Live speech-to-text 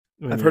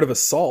I've heard of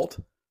assault.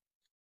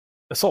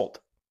 Assault.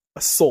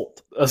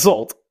 Assault.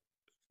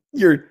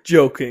 You're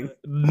joking.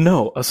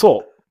 No,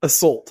 assault.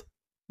 Assault.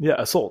 Yeah,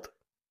 assault.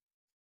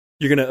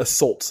 You're going to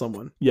assault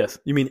someone. Yes.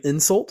 You mean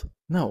insult?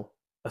 No,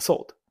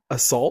 assault.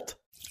 Assault?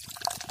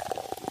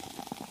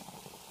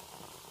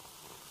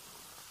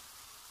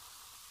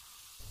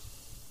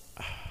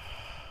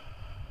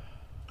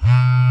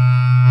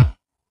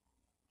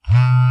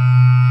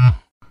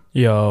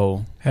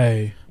 Yo.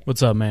 Hey.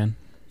 What's up, man?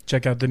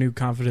 Check out the new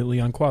Confidently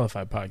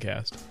Unqualified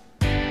podcast.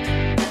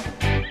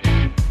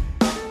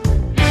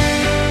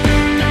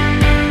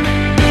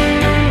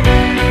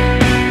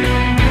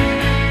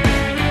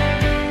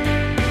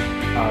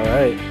 All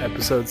right,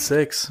 episode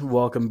 6.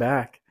 Welcome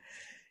back.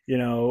 You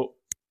know,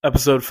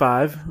 episode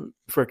 5,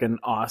 freaking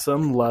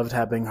awesome. Loved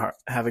having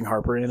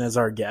Harper in as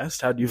our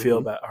guest. How do you feel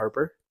about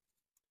Harper?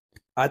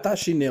 I thought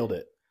she nailed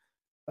it.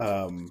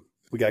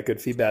 We got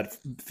good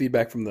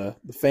feedback from the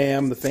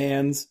fam, the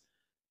fans,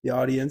 the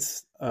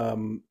audience.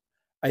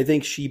 I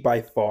think she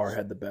by far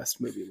had the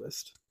best movie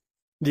list.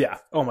 Yeah.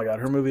 Oh my God.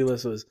 Her movie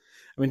list was,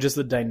 just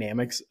the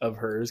dynamics of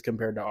hers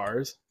compared to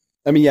ours.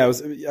 I mean,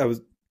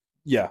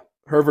 yeah,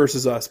 her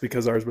versus us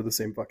because ours were the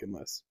same fucking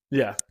list.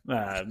 Yeah.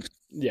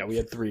 Yeah. We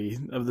had 3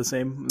 of the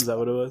same. Is that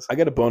what it was? I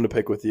got a bone to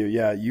pick with you.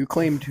 Yeah. You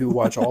claim to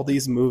watch all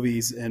these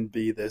movies and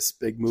be this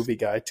big movie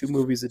guy. 2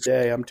 movies a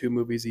day. I'm 2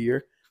 movies a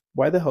year.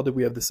 Why the hell did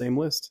we have the same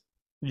list?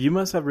 You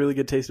must have really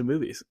good taste in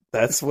movies.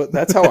 That's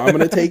how I'm going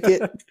to take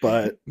it.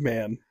 But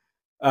man,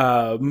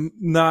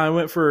 no, I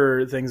went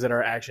for things that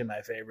are actually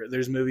my favorite.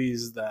 There's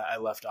movies that I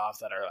left off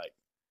that are like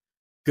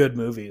good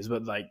movies,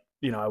 but like,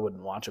 I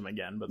wouldn't watch them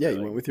again. But yeah,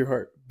 you went with your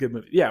heart. Good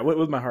movie. Yeah, I went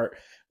with my heart.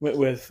 Went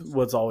with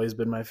what's always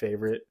been my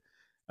favorite.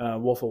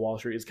 Wolf of Wall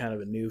Street is kind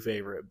of a new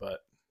favorite, but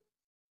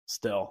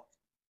still.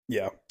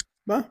 Yeah.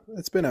 Well,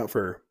 it's been out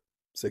for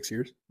 6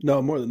 years. No,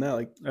 more than that.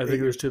 Like I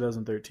think it was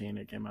 2013.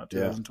 It came out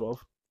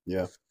 2012.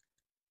 Yeah.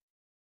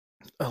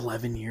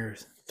 11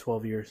 years,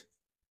 12 years.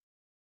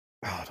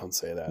 Oh, don't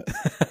say that.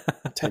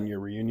 10-year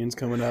reunion's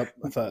coming up.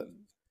 I thought,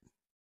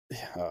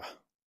 yeah.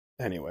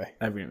 Anyway.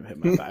 I haven't even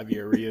hit my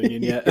 5-year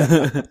reunion yet.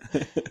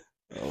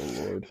 Oh,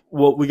 Lord.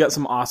 Well, we got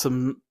some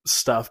awesome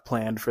stuff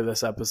planned for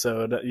this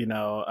episode.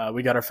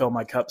 We got our Fill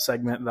My Cup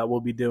segment that we'll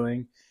be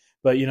doing.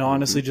 But,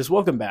 honestly, just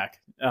welcome back.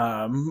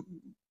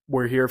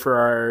 We're here for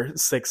our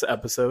 6th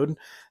episode.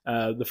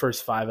 The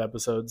first 5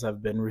 episodes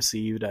have been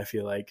received, I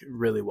feel like,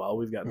 really well.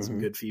 We've gotten some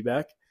good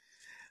feedback.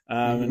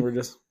 And we're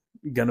just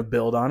going to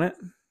build on it.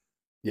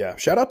 Yeah.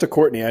 Shout out to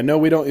Courtney. I know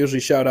we don't usually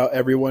shout out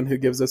everyone who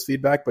gives us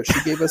feedback, but she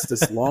gave us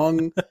this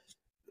long,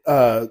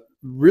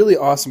 really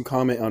awesome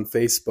comment on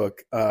Facebook.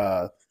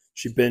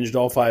 She binged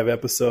all 5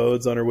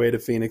 episodes on her way to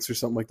Phoenix or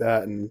something like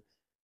that. And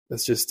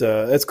that's just,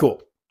 it's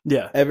cool.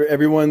 Yeah.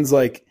 Everyone's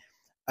like,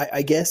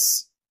 I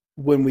guess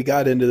when we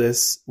got into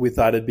this, we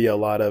thought it'd be a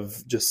lot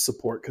of just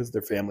support because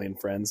they're family and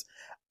friends.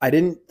 I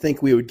didn't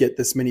think we would get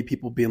this many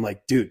people being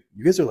like, dude,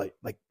 you guys are like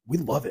we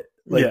love it.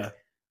 Like, yeah.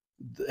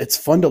 It's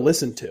fun to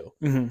listen to.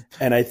 Mm-hmm.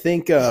 And I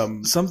think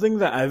something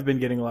that I've been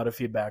getting a lot of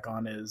feedback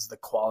on is the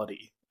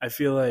quality. I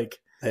feel like,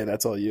 hey,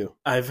 that's all you.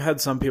 I've had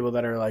some people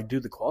that are like,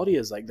 dude, the quality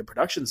is like, the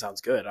production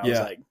sounds good. I was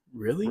like,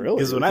 really?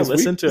 Because when I Because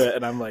listen to it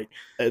and I'm like,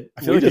 I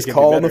feel we like just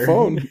call on the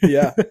phone.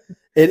 Yeah.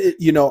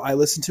 I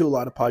listen to a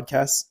lot of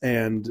podcasts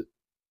and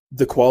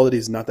the quality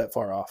is not that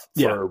far off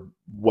for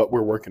what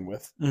we're working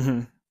with.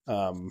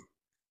 Mm-hmm.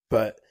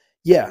 But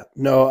yeah,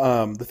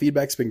 no, the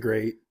feedback's been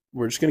great.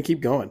 We're just going to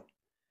keep going.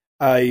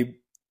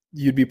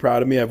 You'd be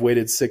proud of me. I've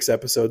waited 6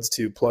 episodes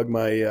to plug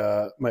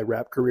my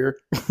rap career.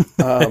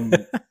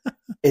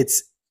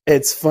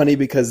 It's funny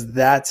because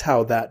that's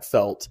how that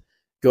felt.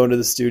 Going to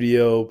the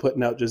studio,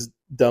 putting out just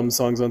dumb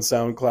songs on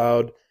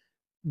SoundCloud.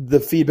 The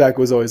feedback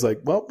was always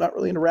like, well, not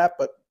really into rap,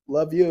 but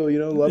love you,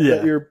 love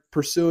that you're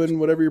pursuing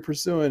whatever you're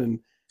pursuing. And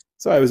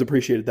so I always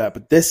appreciated that.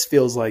 But this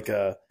feels like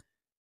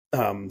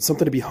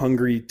something to be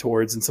hungry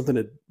towards and something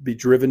to be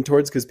driven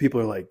towards because people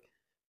are like,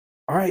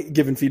 all right,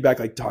 giving feedback,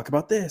 like talk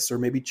about this or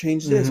maybe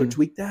change this or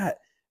tweak that.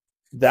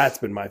 That's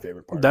been my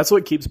favorite part. That's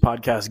what keeps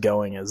podcasts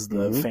going is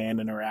the fan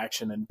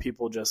interaction and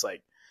people just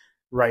like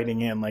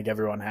writing in like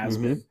everyone has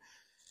been.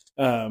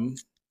 And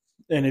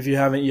if you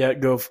haven't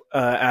yet, go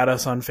add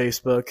us on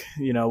Facebook.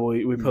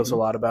 We post a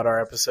lot about our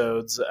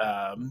episodes.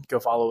 Go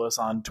follow us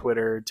on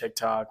Twitter,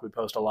 TikTok. We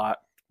post a lot.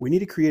 We need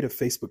to create a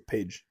Facebook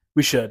page.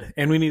 We should.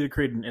 And we need to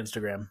create an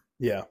Instagram.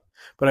 Yeah.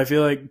 But I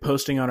feel like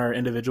posting on our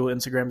individual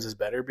Instagrams is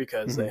better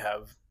because I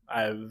have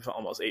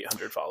almost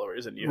 800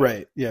 followers and you.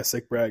 Right. Yeah.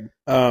 Sick brag.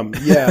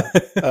 Yeah.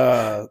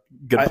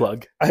 Good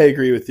plug. I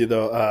agree with you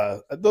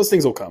though. Those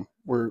things will come.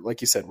 We're,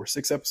 like you said, we're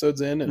 6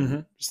 episodes in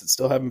and just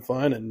still having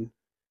fun and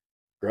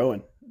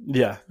growing.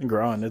 Yeah. And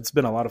growing. It's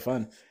been a lot of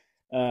fun.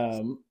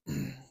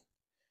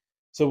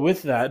 So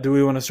with that, do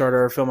we want to start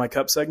our Fill My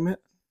Cup segment?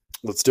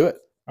 Let's do it.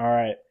 All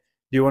right.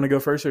 Do you want to go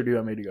first or do you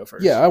want me to go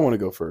first? Yeah, I want to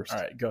go first. All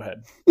right, go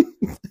ahead.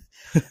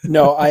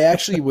 No, I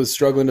actually was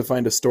struggling to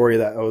find a story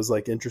that I was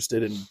like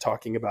interested in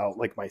talking about,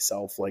 like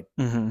myself, like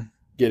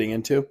getting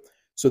into.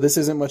 So this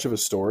isn't much of a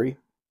story,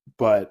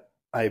 but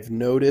I've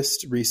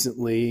noticed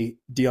recently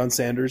Deion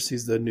Sanders,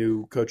 he's the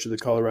new coach of the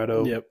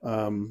Colorado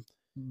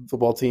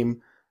football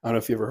team. I don't know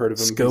if you ever heard of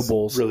him. Go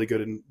Bulls. He's really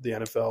good in the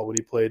NFL when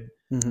he played.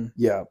 Mm-hmm.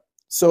 Yeah.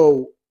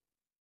 So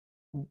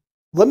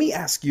let me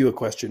ask you a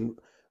question.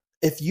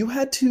 If you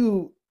had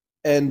to,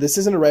 and this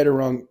isn't a right or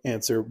wrong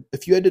answer,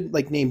 if you had to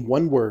like name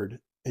one word,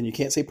 and you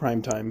can't say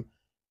primetime,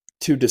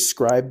 to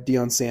describe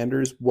Deion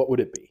Sanders, what would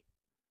it be?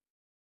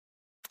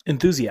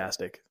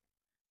 Enthusiastic.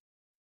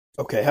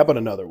 Okay, how about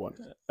another one?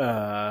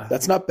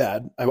 That's not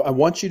bad. I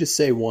want you to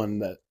say one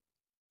that...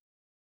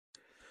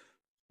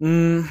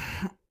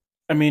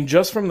 I mean,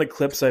 just from the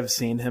clips I've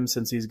seen him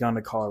since he's gone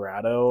to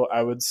Colorado,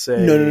 I would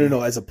say...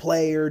 No. As a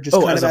player, just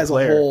kind of as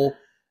a whole...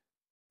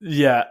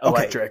 Yeah,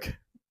 electric. Okay.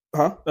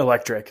 Huh?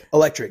 Electric.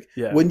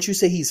 Yeah. Wouldn't you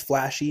say he's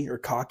flashy or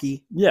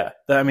cocky? Yeah.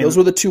 I mean, those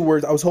were the two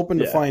words. I was hoping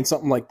to find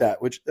something like that,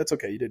 which that's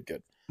okay. You did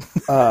good.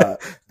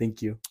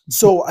 Thank you.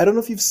 So I don't know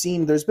if you've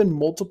seen, there's been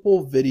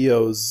multiple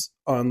videos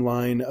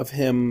online of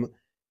him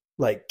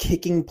like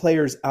kicking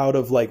players out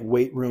of like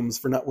weight rooms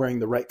for not wearing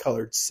the right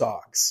colored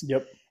socks.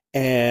 Yep.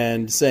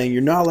 And saying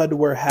you're not allowed to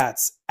wear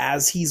hats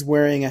as he's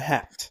wearing a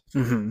hat.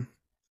 Mm-hmm.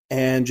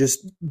 And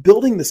just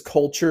building this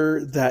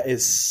culture that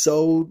is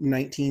so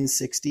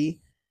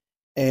 1960.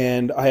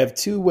 And I have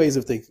two ways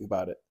of thinking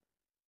about it.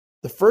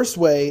 The first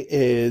way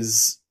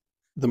is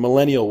the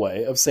millennial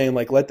way of saying,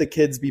 like, let the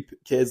kids be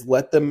kids,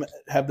 let them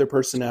have their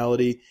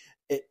personality.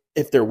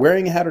 If they're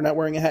wearing a hat or not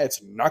wearing a hat,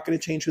 it's not going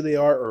to change who they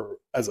are, or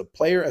as a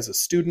player, as a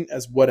student,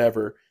 as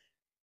whatever.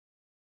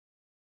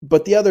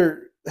 But the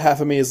other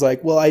half of me is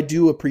like, well, I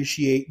do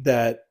appreciate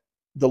that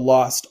the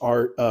lost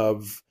art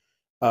of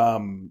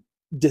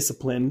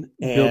discipline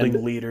and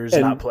building leaders,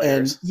 not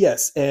players.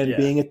 And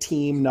being a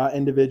team, not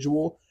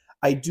individual.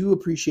 I do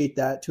appreciate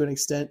that to an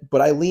extent,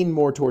 but I lean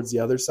more towards the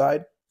other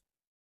side.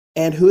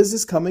 And who is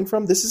this coming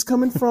from? This is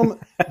coming from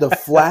the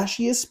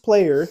flashiest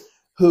player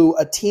who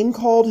a team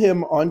called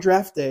him on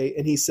draft day,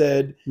 and he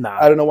said,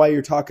 I don't know why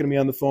you're talking to me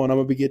on the phone. I'm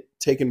going to get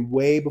taken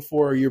way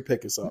before your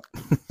pick us up.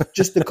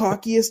 Just the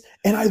cockiest.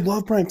 And I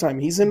love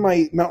primetime. He's in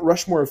my Mount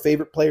Rushmore of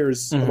favorite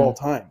players of all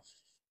time.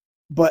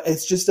 But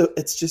it's just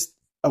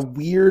a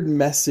weird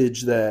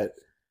message that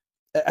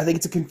I think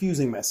it's a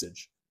confusing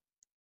message.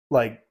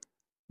 Like,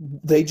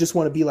 they just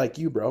want to be like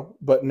you, bro.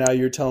 But now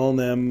you're telling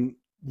them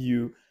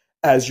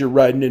as you're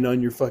riding in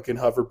on your fucking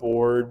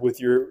hoverboard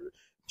with your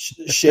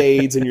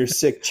shades and your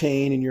sick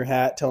chain and your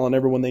hat, telling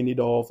everyone they need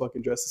to all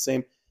fucking dress the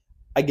same.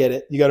 I get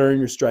it. You got to earn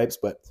your stripes,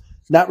 but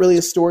not really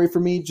a story for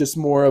me. Just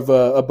more of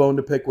a bone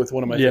to pick with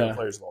one of my favorite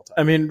players of all time.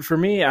 I mean, for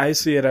me, I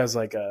see it as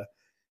like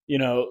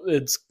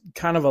it's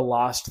kind of a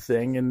lost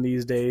thing in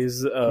these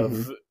days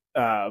of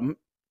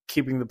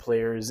keeping the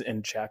players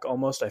in check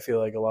almost. I feel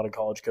like a lot of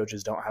college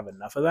coaches don't have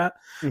enough of that,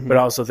 but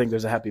I also think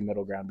there's a happy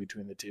middle ground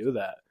between the two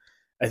that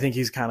I think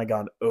he's kind of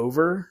gone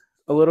over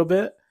a little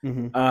bit.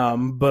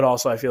 But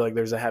also I feel like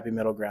there's a happy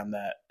middle ground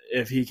that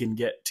if he can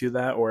get to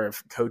that, or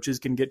if coaches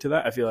can get to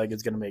that, I feel like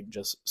it's going to make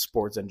just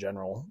sports in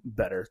general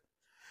better.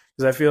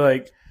 Because I feel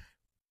like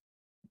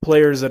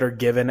players that are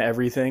given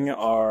everything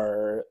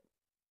are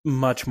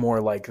much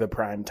more like the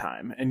prime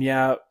time. And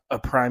yeah, a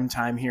prime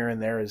time here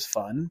and there is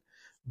fun,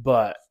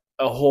 but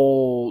a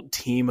whole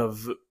team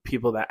of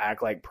people that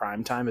act like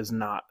prime time is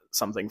not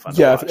something fun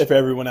to watch. If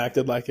everyone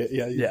acted like it,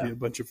 you'd be a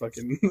bunch of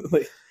fucking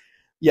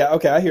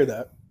okay, I hear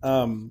that.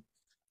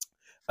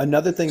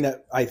 Another thing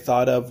that I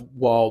thought of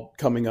while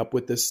coming up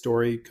with this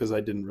story, because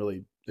it's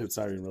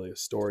not even really a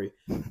story,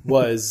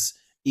 was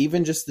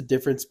even just the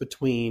difference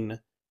between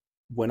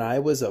when I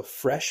was a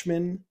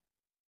freshman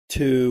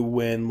to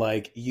when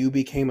like you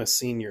became a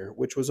senior,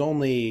 which was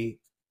only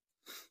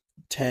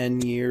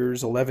 10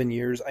 years, 11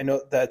 years. I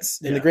know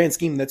that's in the grand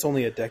scheme, that's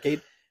only a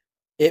decade.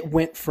 It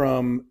went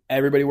from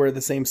everybody wear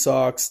the same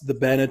socks, the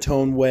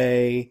Benetton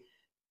way,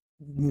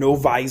 no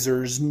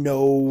visors,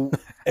 no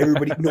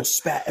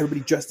spat,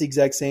 everybody dressed the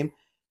exact same,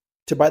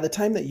 to by the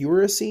time that you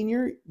were a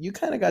senior, you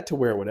kind of got to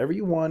wear whatever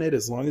you wanted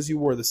as long as you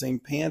wore the same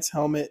pants,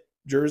 helmet,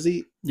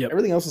 jersey.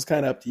 Everything else was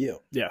kind of up to you.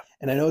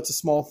 And I know it's a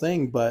small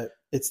thing, but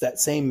it's that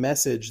same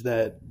message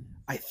that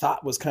I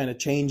thought was kind of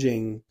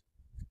changing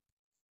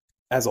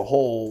as a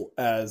whole,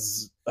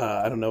 as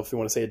I don't know if you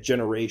want to say a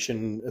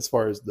generation as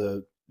far as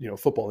the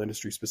football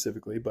industry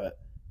specifically, but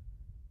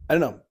I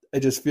don't know. I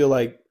just feel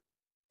like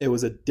it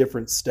was a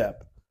different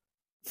step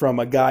from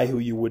a guy who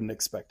you wouldn't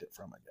expect it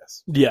from, I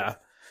guess.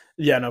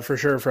 Yeah, no, for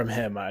sure from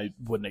him, I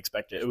wouldn't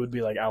expect it. It would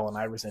be like Allen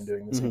Iverson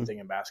doing the same thing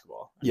in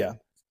basketball.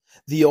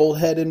 The old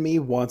head in me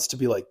wants to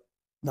be like,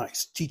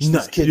 nice, teach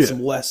these kids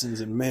some lessons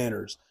and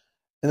manners.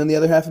 And then the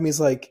other half of me is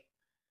like,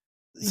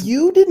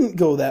 you didn't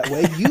go that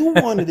way. You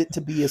wanted it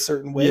to be a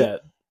certain way.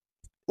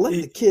 Let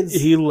the kids.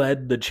 He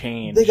led the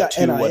change. They got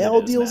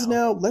NIL deals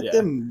now. Let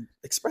them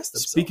express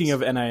themselves. Speaking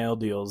of NIL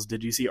deals,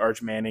 did you see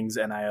Arch Manning's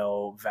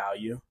NIL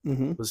value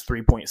was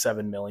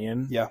 $3.7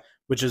 million?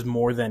 Which is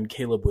more than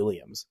Caleb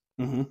Williams.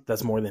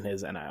 That's more than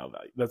his NIL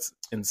value. That's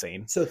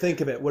insane. So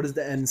think of it. What does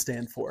the N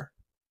stand for?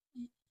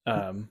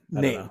 I don't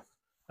know.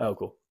 Oh,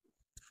 cool.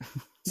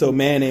 So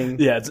Manning.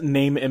 Yeah, it's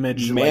name,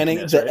 image, Manning.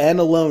 likeness, The right? N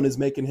alone is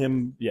making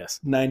him Yes.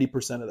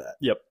 90% of that.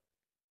 Yep.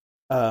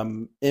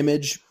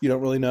 Image, you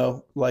don't really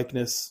know.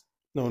 Likeness,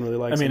 no one really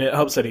likes. I mean, him. it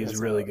helps that he's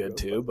really good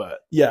too, but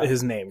yeah,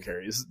 his name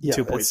carries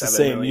 2.7 it's the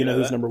same. million. You know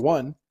who's number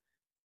one?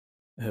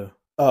 Who?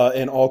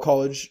 In all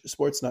college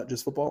sports, not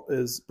just football,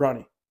 is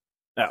Bronny.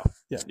 Oh,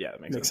 yeah,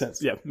 that makes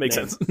sense. Yeah, makes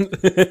Name. sense.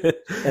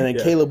 And then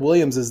Caleb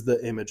Williams is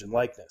the image and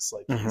likeness.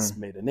 Like he's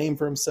made a name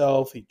for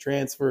himself. He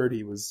transferred.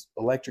 He was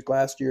electric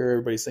last year.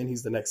 Everybody's saying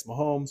he's the next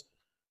Mahomes,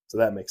 so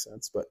that makes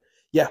sense. But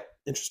yeah,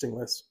 interesting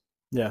list.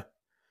 Yeah.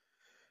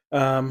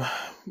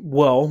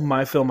 Well,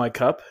 my Fill My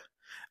Cup.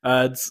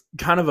 It's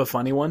kind of a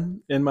funny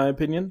one, in my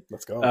opinion.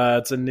 Let's go.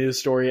 It's a news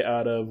story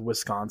out of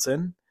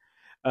Wisconsin.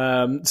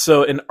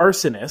 So an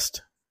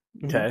arsonist,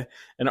 an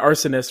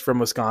arsonist from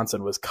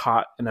Wisconsin was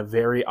caught in a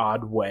very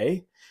odd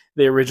way.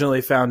 They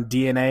originally found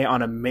DNA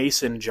on a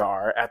mason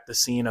jar at the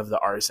scene of the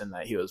arson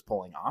that he was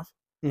pulling off.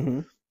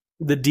 Mm-hmm.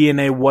 The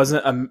DNA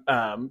wasn't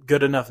a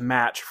good enough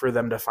match for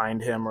them to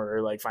find him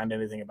or like find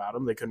anything about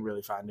him. They couldn't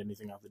really find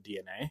anything off the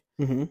DNA.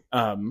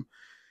 Mm-hmm.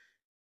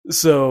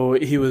 So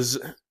he was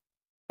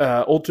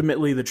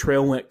ultimately, the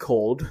trail went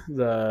cold.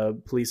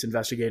 The police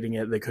investigating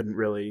it, they couldn't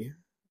really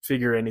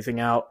figure anything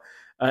out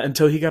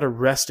until he got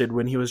arrested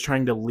when he was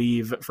trying to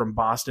leave from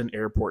Boston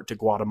airport to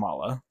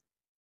Guatemala.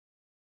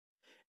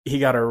 He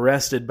got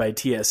arrested by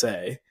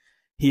TSA.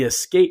 He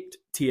escaped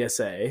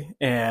TSA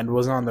and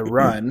was on the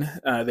run.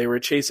 They were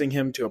chasing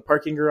him to a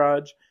parking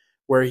garage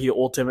where he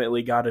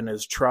ultimately got in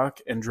his truck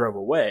and drove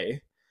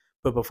away.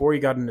 But before he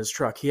got in his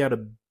truck, he had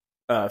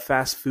a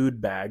fast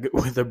food bag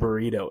with a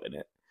burrito in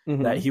it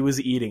that he was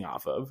eating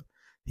off of.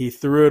 He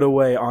threw it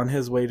away on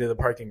his way to the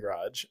parking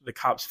garage. The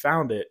cops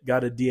found it,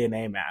 got a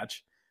DNA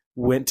match,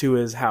 went to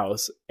his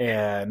house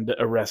and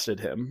arrested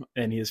him.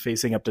 And he is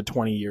facing up to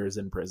 20 years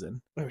in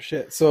prison. Oh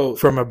shit. So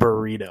from a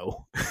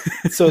burrito.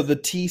 So the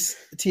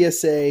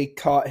TSA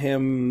caught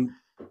him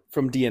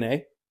from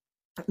DNA?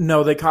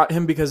 No, they caught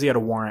him because he had a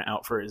warrant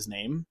out for his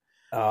name.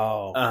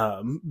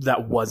 Oh.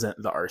 That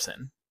wasn't the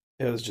arson.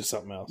 It was just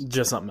something else.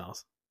 Just something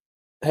else.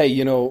 Hey,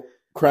 you know,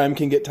 crime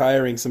can get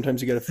tiring.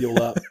 Sometimes you got to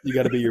fuel up. You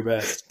got to be your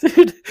best.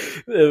 Dude,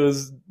 it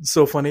was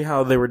so funny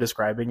how they were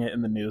describing it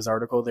in the news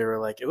article. They were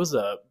like, it was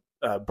a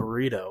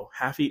burrito,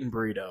 half-eaten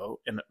burrito,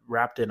 and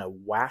wrapped in a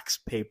wax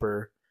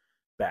paper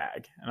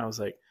bag. And I was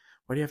like,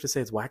 why do you have to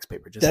say it's wax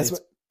paper? Just say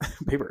it's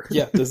paper.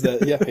 Yeah. Does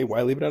that? Yeah. Hey,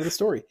 why leave it out of the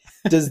story?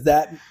 Does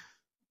that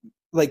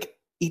like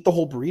eat the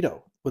whole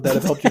burrito? Would that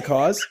have helped your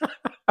cause?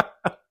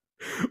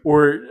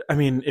 Or, I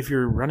mean, if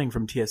you're running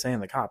from TSA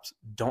and the cops,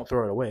 don't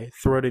throw it away.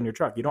 Throw it in your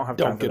truck. You don't have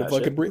time for that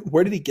shit. Burrito.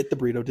 Where did he get the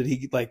burrito? Did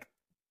he like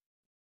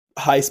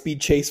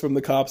high-speed chase from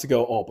the cops and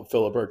go, oh, but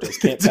Filiberto's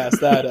can't pass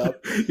that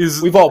up?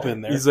 We've all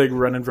been there. He's like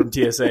running from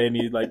TSA and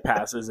he like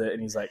passes it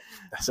and he's like,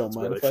 that sounds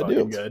really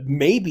fucking good.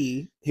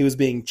 Maybe he was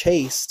being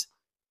chased,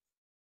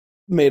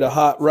 made a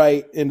hot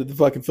right into the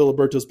fucking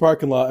Filiberto's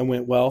parking lot and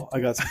went, well,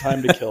 I got some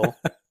time to kill.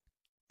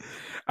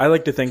 I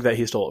like to think that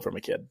he stole it from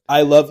a kid.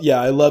 I love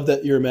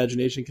that your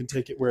imagination can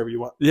take it wherever you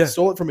want. Yeah.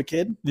 Stole it from a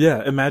kid?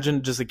 Yeah.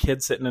 Imagine just a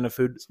kid sitting in a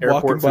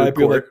airport walking by,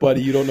 you're like,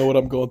 buddy, you don't know what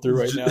I'm going through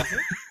right now.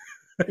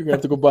 You're going to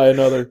have to go buy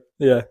another.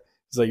 Yeah.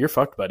 He's like, you're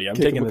fucked, buddy. I'm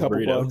taking this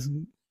burrito. Bucks.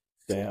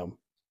 Damn.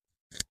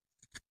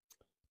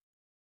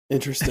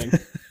 Interesting.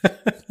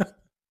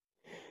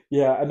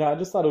 Yeah. No, I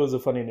just thought it was a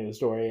funny news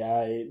story.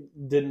 I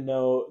didn't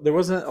know. There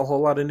wasn't a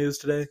whole lot of news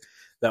today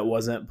that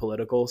wasn't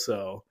political.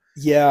 So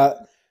yeah.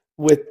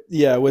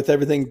 With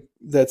everything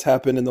that's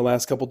happened in the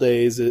last couple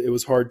days, it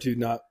was hard to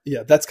not.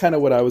 Yeah, that's kind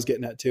of what I was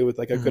getting at too. With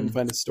like, I couldn't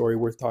find a story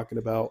worth talking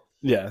about.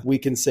 Yeah, we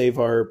can save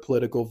our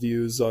political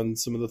views on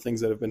some of the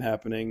things that have been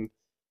happening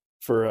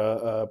for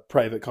a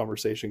private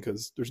conversation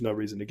because there's no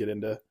reason to get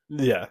into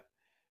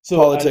so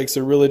politics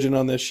or religion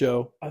on this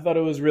show. I thought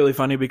it was really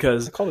funny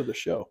because I called it a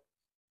show,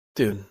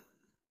 dude.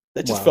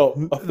 That just felt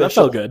official. That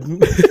felt good.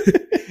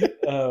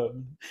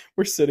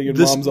 We're sitting in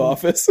mom's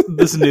office.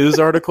 This news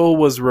article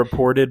was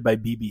reported by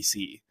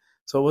BBC,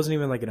 so it wasn't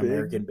even like an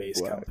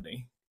American-based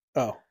company.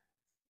 Oh,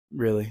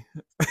 really?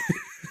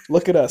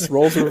 Look at us,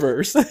 roles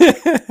reversed.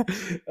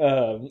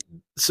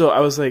 So I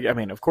was like, I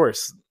mean, of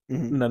course,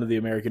 none of the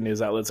American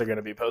news outlets are going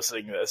to be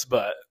posting this,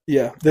 but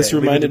yeah, this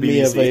reminded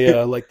me of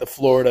a like the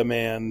Florida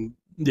man.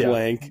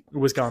 Blank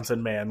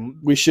Wisconsin man.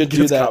 We should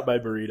do that caught by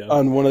burrito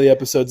on one of the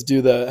episodes.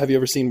 Have you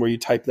ever seen where you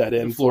type that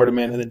in Florida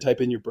man and then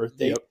type in your birth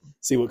date?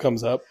 See what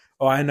comes up.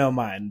 Oh, I know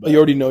mine. But you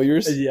already know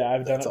yours? Yeah,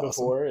 I've done it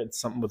before. It's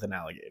something with an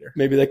alligator.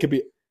 Maybe that could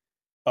be.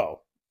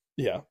 Oh,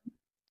 yeah.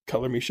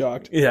 Color me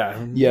shocked.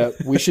 Yeah. Yeah.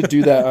 We should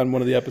do that on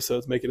one of the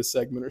episodes. Make it a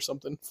segment or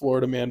something.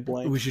 Florida man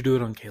blank. We should do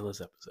it on Kayla's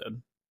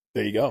episode.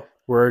 There you go.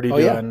 We're already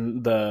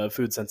doing the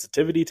food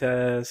sensitivity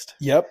test.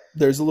 Yep.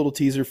 There's a little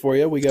teaser for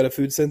you. We got a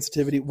food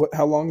sensitivity.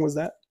 How long was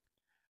that?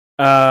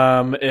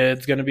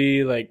 It's going to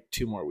be like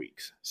 2 more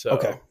weeks. So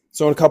okay.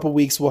 So in a couple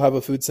weeks, we'll have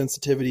a food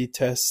sensitivity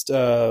test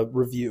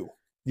review.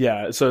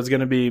 Yeah, so it's going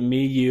to be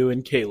me, you,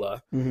 and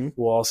Kayla. Mm-hmm.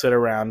 We'll all sit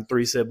around,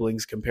 3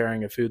 siblings,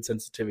 comparing a food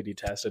sensitivity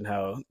test and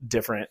how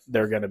different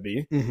they're going to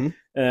be. Mm-hmm.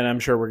 And I'm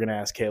sure we're going to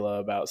ask Kayla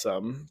about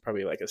some,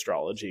 probably like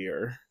astrology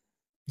or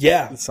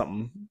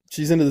something.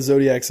 She's into the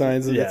zodiac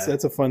signs, and Yeah.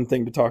 that's a fun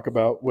thing to talk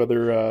about.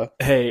 Whether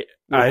Hey,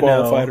 we're I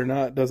qualified know. or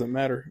not doesn't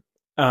matter.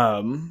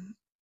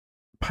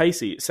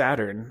 Pisces,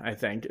 Saturn, I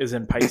think, is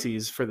in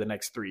Pisces for the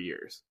next 3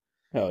 years,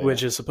 Hell yeah.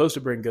 which is supposed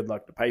to bring good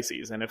luck to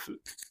Pisces. And if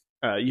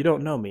you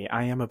don't know me,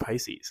 I am a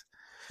Pisces.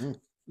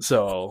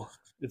 So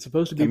it's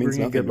supposed to be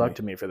bringing good luck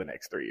to me for the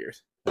next 3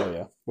 years. Oh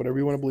yeah, whatever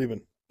you want to believe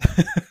in.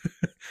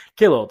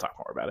 Kayla will talk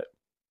more about it.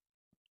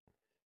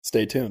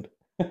 Stay tuned.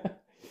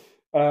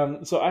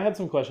 So I had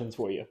some questions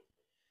for you.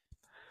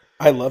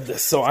 I love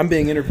this. So I'm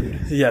being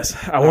interviewed. Yes,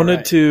 I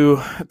wanted to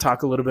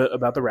talk a little bit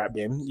about the rap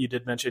game. You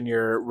did mention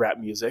your rap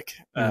music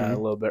a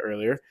little bit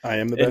earlier. I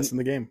am the best in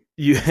the game.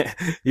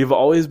 You've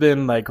always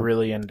been like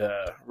really into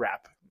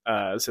rap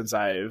since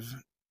I've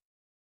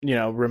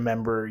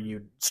remember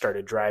you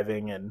started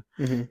driving, and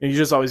you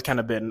just always kind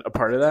of been a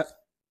part of that.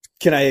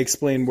 Can I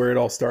explain where it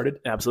all started?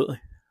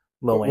 Absolutely.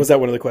 Lil Wayne. Was that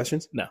one of the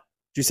questions? No.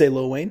 Did you say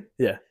Lil Wayne?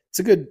 Yeah. It's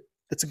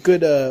a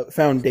good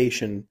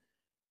foundation.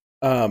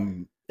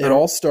 It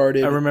all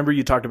started. I remember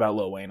you talked about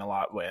Lil Wayne a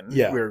lot when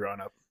we were growing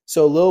up.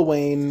 So Lil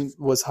Wayne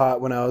was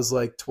hot when I was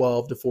like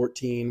 12 to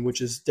 14,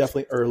 which is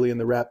definitely early in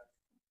the rap,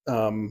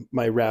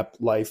 my rap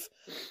life.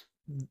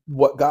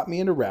 What got me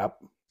into rap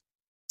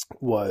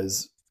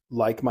was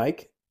Like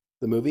Mike,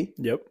 the movie.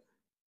 Yep.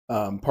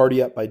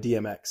 Party Up by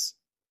DMX.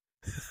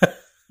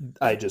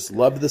 I just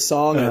loved the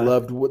song. I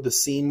loved the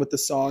scene with the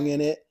song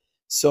in it.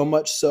 So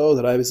much so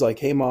that I was like,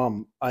 hey,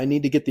 Mom, I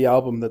need to get the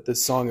album that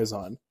this song is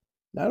on.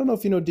 Now, I don't know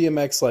if you know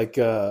DMX like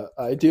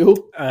I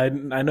do. I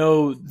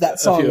know that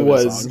song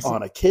was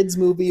on a kid's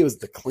movie. It was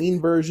the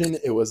clean version.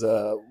 It was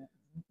a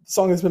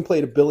song that's been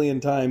played 1 billion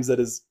times that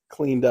is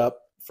cleaned up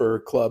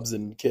for clubs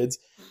and kids.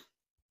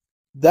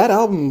 That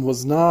album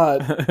was not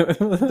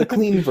the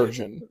clean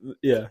version.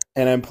 Yeah.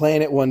 And I'm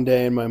playing it one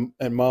day,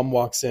 and Mom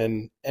walks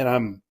in, and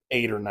I'm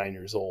 8 or 9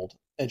 years old.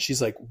 And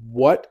she's like,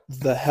 what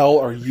the hell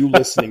are you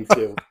listening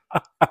to?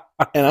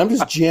 And I'm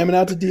just jamming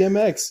out to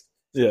DMX.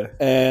 Yeah.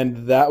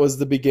 And that was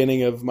the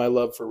beginning of my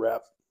love for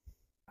rap.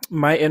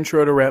 My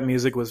intro to rap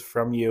music was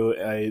from you,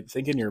 I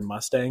think in your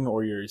Mustang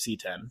or your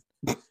C10.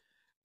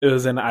 It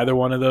was in either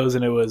one of those,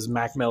 and it was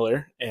Mac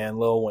Miller and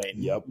Lil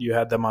Wayne. Yep. You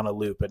had them on a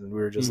loop, and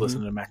we were just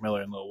listening to Mac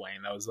Miller and Lil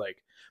Wayne. That was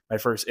like my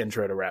first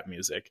intro to rap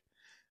music.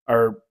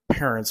 Our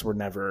parents were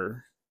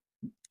never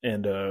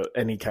into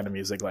any kind of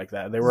music like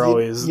that. They were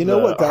always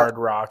hard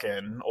rock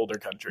and older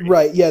country.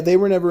 Right, yeah, they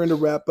were never into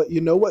rap, but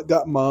you know what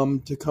got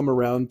Mom to come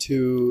around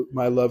to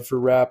my love for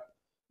rap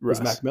was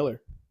Mac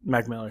Miller.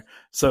 Mac Miller.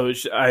 So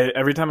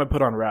every time I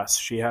put on Russ,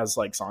 she has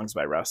like songs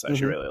by Russ that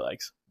she really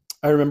likes.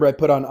 I remember I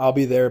put on I'll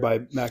Be There by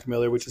Mac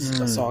Miller, which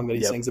is a song that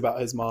he sings about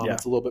his mom. Yeah.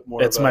 It's a little bit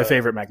more. It's my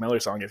favorite Mac Miller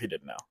song, if you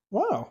didn't know.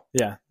 Wow.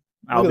 Yeah.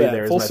 I'll Be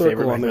There is my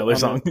favorite Mac Miller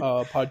song.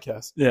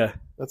 Podcast. Yeah.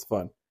 That's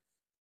fun.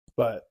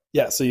 But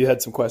yeah, so you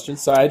had some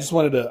questions. So I just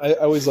wanted to, I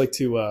always like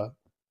to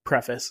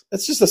preface.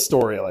 It's just a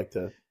story I like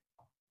to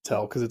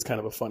tell because it's kind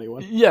of a funny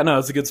one. Yeah, no,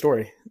 it's a good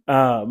story.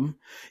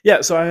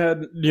 Yeah, so I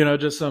had,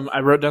 just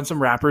I wrote down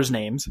some rappers'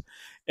 names,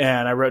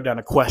 and I wrote down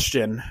a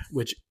question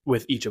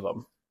with each of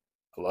them.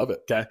 I love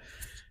it. Okay.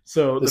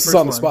 So this is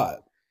on the spot.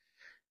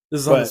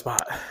 This is on the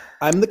spot.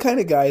 I'm the kind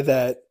of guy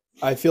that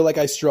I feel like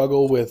I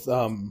struggle with.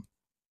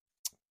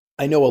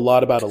 I know a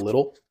lot about a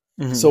little.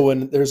 Mm-hmm. So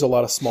when there's a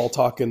lot of small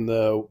talk in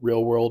the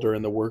real world or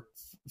in the work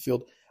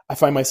field, I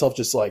find myself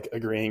just like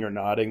agreeing or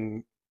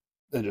nodding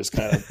and just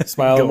kind of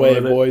smiling away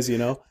at boys,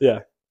 Yeah.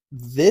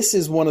 This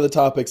is one of the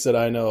topics that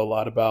I know a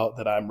lot about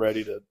that I'm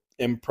ready to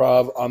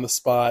improv on the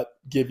spot,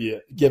 give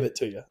it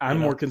to you. I'm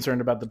more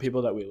concerned about the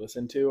people that we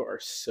listen to are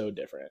so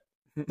different.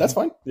 That's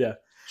fine. Yeah.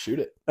 Shoot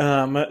it.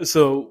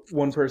 So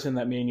one person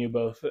that me and you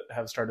both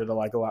have started to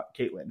like a lot,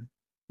 Caitlin.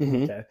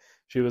 Mm-hmm. Okay.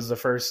 She was the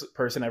first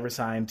person ever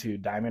signed to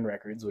Diamond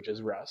Records, which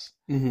is Russ.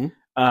 Mm-hmm.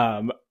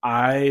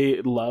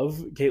 I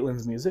love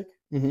Caitlin's music.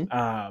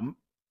 Mm-hmm.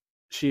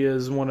 She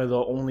is one of the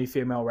only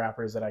female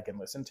rappers that I can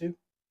listen to.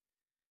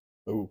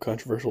 Oh,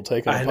 controversial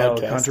take on a podcast. I know,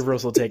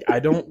 controversial take. I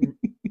don't.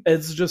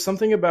 It's just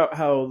something about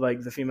how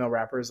like the female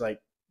rappers like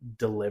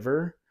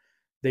deliver.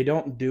 They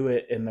don't do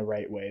it in the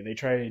right way. They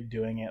try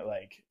doing it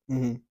like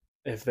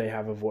if they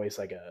have a voice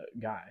like a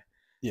guy.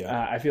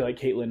 Yeah, I feel like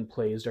Caitlin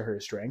plays to her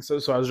strengths.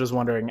 So I was just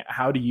wondering,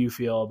 how do you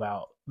feel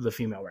about the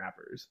female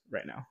rappers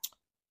right now?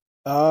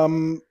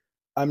 I'm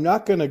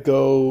not gonna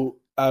go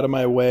out of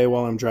my way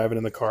while I'm driving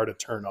in the car to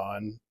turn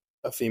on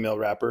a female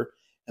rapper,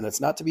 and that's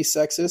not to be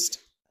sexist.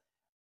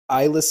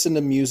 I listen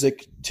to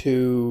music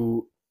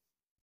to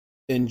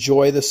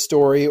enjoy the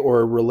story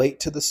or relate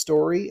to the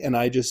story, and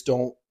I just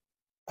don't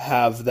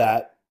have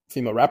that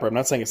female rapper. I'm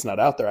not saying it's not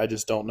out there. I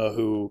just don't know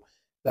who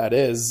that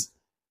is.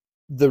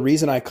 The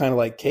reason I kind of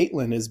like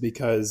Caitlin is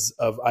because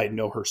I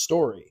know her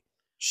story.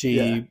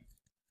 She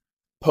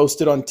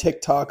posted on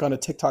TikTok on a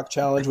TikTok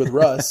challenge with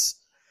Russ,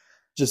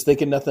 just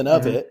thinking nothing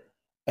of it.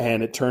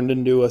 and it turned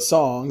into a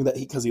song that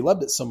because he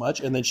loved it so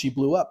much, and then she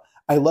blew up.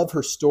 I love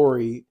her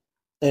story,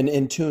 and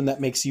in tune that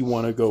makes you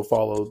want to go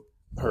follow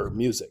her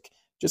music.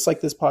 Just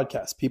like this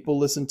podcast, people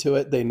listen to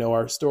it, they know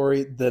our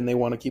story, then they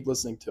want to keep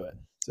listening to it.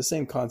 It's the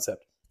same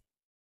concept.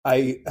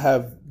 I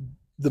have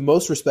the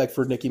most respect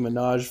for Nicki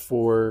Minaj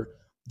for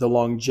the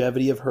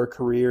longevity of her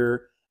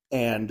career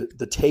and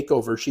the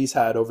takeover she's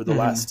had over the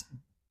last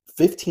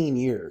 15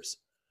 years.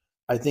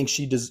 I think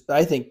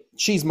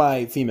she's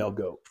my female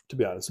GOAT, to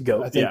be honest with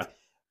you. I think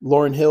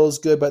Lauryn Hill's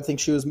good, but I think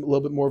she was a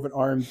little bit more of an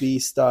R&B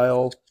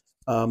style.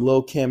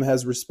 Lil Kim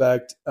has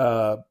respect.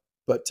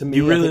 But to me,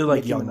 you really like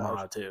Nicki Young Minaj,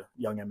 Ma too.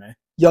 Young M.A.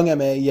 Young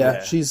M.A.,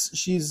 yeah.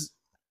 She's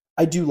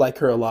I do like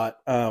her a lot.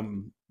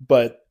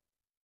 But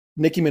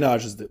Nicki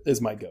Minaj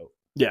is my GOAT.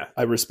 Yeah.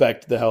 I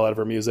respect the hell out of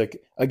her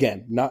music.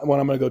 Again, not one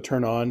I'm going to go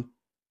turn on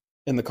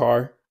in the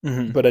car,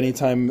 but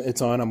anytime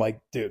it's on, I'm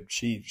like, dude,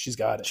 she's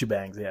got it. She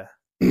bangs, yeah.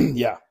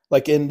 Yeah.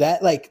 Like in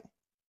that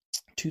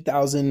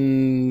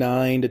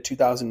 2009 to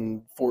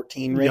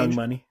 2014 range. Young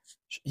Money.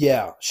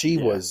 Yeah, she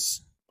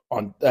was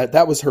on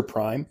that was her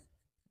prime.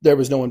 There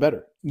was no one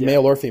better,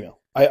 male or female.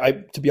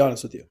 I to be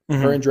honest with you,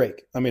 her and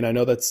Drake. I mean, I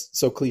know that's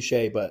so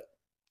cliche, but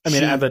I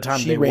mean, at the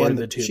time they were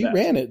the two. She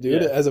ran it,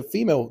 dude, as a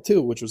female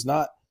too, which was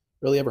not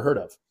really ever heard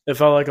of. It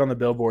felt like on the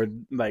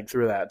Billboard, like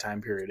through that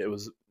time period, it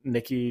was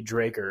Nicki,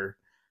 Drake, or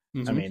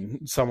I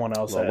mean, someone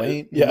else. Lil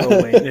Wayne,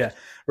 Lil Wayne,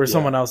 or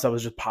someone else that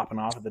was just popping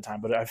off at the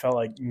time. But I felt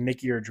like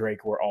Nicki or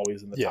Drake were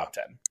always in the top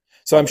 10.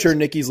 So I'm sure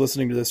Nicki's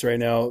listening to this right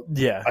now.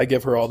 Yeah, I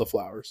give her all the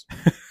flowers.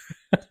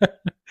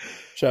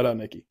 Shout out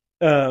Nicki.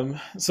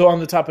 So on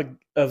the topic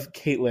of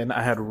Caitlyn,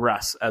 I had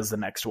Russ as the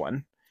next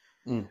one.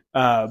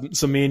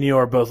 So me and you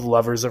are both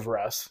lovers of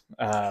Russ.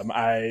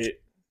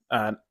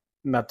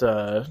 Not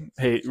to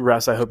hey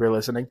Russ, I hope you're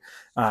listening.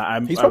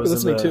 He's probably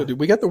listening too, dude.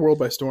 We got the world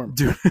by storm,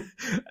 dude.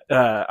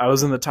 I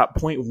was in the top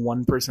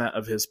 0.1%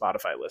 of his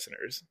Spotify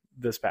listeners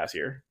this past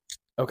year.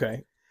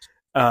 Okay,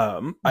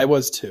 I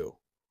was too.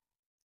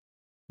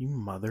 You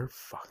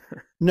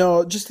motherfucker.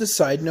 No, just a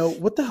side note.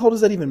 What the hell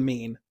does that even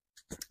mean?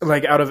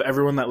 Like out of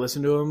everyone that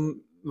listened to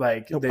him,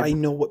 like no, I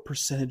know what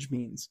percentage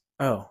means.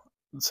 Oh,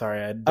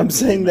 sorry. I'm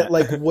saying that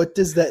like, what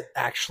does that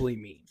actually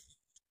mean?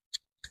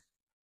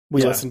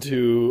 We listen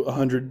to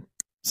 100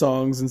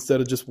 songs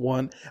instead of just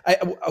one.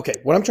 Okay,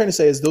 what I'm trying to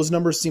say is those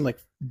numbers seem like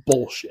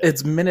bullshit.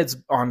 It's minutes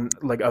on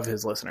like of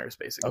his listeners,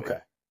 basically. Okay,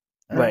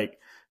 like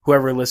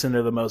whoever listened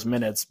to the most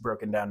minutes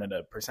broken down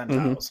into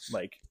percentiles,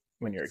 like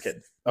when you're a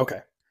kid. Okay.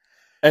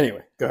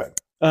 Anyway, go ahead.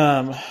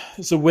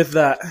 So with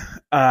that,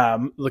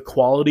 the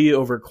quality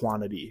over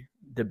quantity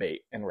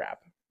debate in rap,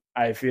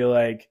 I feel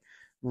like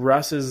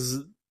Russ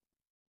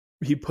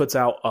he puts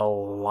out a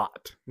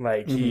lot.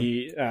 Like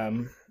he,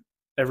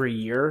 every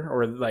year,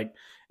 or like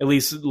at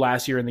least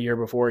last year and the year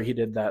before, he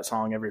did that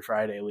song every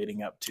Friday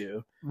leading up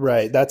to.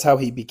 Right. That's how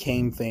he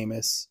became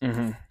famous.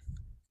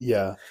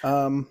 Yeah.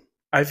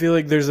 I feel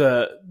like there's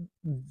a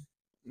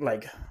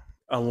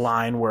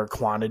line where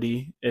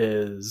quantity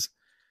is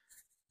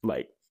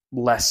like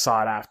less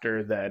sought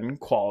after than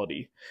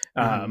quality.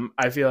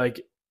 I feel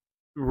like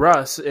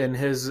Russ in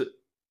his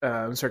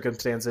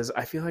circumstances,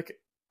 I feel like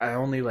I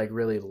only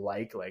really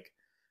like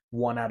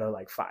 1 out of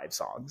 5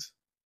 songs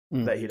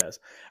that he does.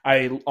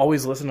 I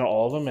always listen to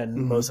all of them,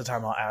 and most of the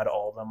time I'll add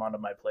all of them onto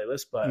my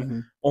playlist, but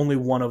only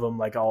one of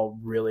them I'll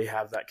really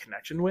have that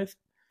connection with.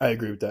 I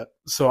agree with that.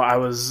 So I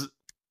was,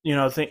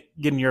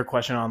 getting your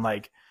question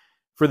on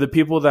for the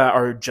people that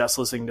are just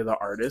listening to the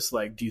artist,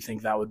 do you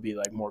think that would be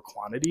more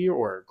quantity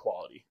or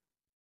quality?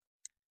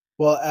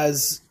 Well,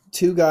 as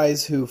two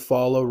guys who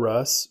follow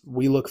Russ,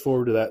 we look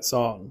forward to that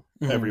song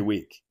every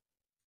week.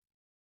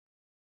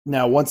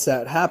 Now, once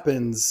that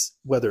happens,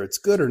 whether it's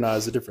good or not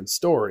is a different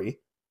story.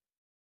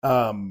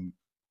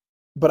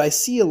 But I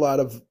see a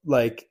lot of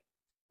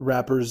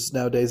rappers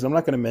nowadays, and I'm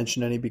not going to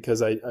mention any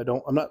because I'm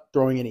not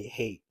throwing any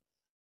hate.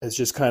 It's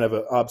just kind of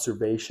an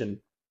observation.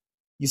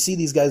 You see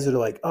these guys that are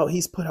like, oh,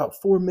 he's put out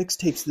 4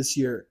 mixtapes this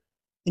year.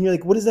 And you're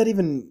like, what does that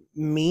even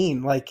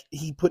mean?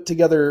 He put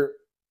together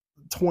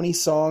 20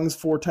 songs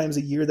 4 times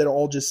a year that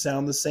all just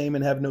sound the same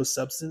and have no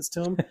substance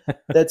to them.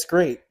 That's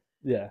great.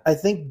 Yeah. I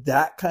think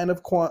that kind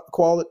of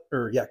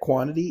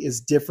quantity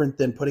is different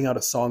than putting out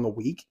a song a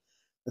week.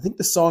 I think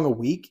the song a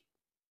week,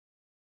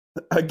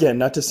 again,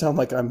 not to sound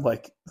like I'm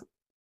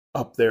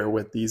up there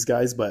with these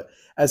guys, but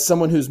as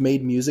someone who's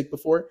made music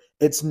before,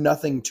 it's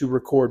nothing to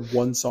record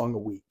 1 song a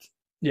week.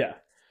 Yeah.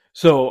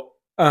 So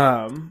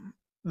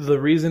the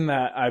reason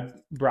that I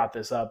brought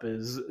this up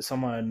is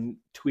someone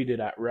tweeted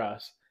at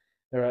Russ.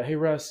 They're like, hey,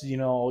 Russ,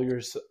 all your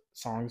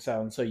songs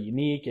sound so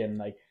unique.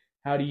 And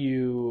how do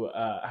you,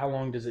 how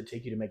long does it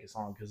take you to make a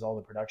song? Because all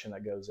the production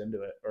that goes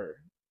into it, or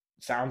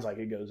sounds like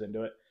it goes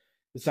into it,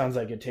 it sounds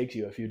like it takes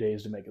you a few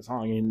days to make a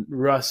song. And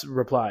Russ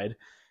replied,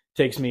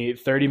 takes me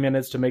 30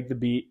 minutes to make the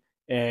beat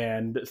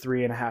and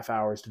 3.5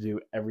 hours to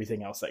do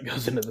everything else that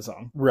goes into the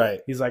song.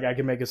 Right. He's like, I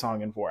can make a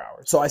song in 4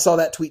 hours. So I saw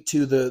that tweet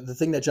too. The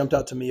thing that jumped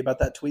out to me about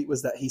that tweet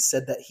was that he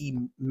said that he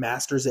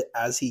masters it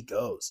as he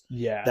goes.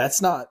 Yeah.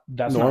 That's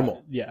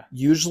normal. Yeah.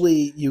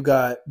 Usually you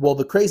got, well,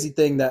 the crazy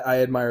thing that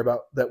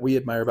we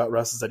admire about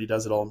Russ is that he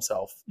does it all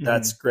himself.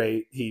 That's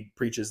great. He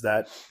preaches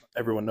that.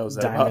 Everyone knows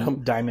that about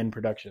him. Diamond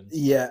Productions.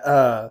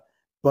 Yeah.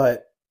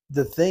 But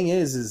the thing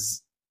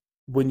is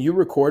when you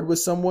record with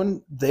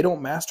someone, they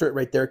don't master it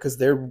right there because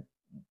they're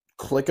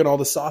clicking all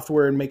the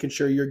software and making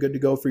sure you're good to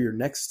go for your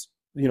next,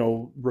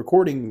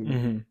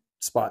 recording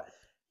spot.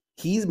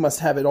 He must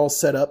have it all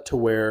set up to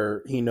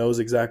where he knows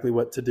exactly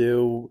what to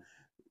do.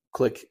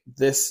 Click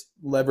this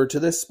lever to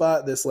this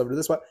spot, this lever to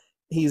this spot.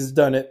 He's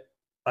done it.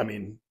 I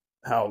mean,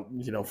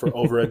 for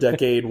over a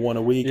decade, one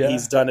a week. Yeah.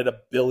 He's done it a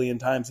billion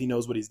times. He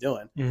knows what he's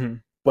doing.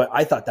 But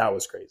I thought that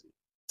was crazy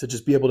to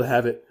just be able to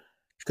have it,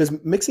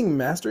 because mixing and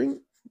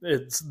mastering,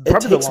 it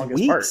takes the longest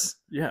weeks. Part.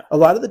 Yeah. A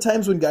lot of the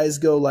times when guys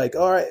go like,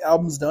 all right,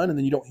 album's done, and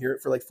then you don't hear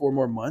it for like 4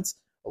 more months,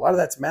 a lot of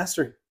that's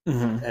mastering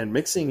and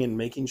mixing and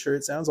making sure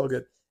it sounds all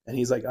good. And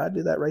he's like, I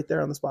did that right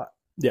there on the spot.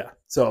 Yeah.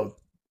 So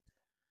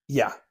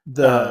yeah,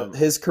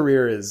 his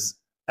career is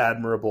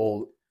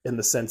admirable in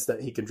the sense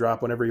that he can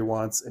drop whenever he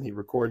wants and he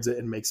records it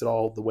and makes it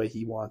all the way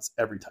he wants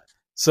every time.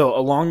 So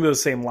along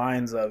those same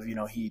lines of,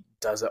 he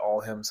does it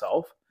all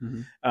himself.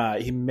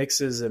 He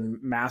mixes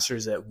and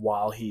masters it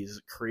while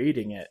he's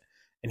creating it.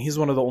 And he's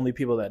one of the only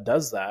people that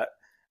does that.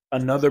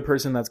 Another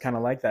person that's kind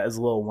of like that is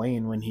Lil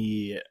Wayne when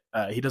he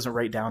doesn't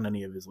write down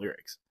any of his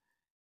lyrics.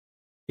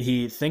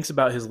 He thinks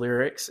about his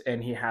lyrics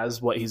and he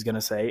has what he's going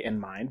to say in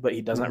mind, but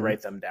he doesn't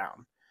write them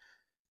down.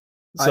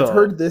 So, I've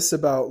heard this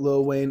about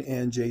Lil Wayne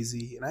and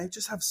Jay-Z, and I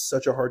just have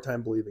such a hard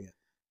time believing it.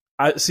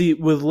 I see,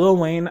 with Lil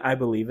Wayne, I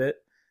believe it.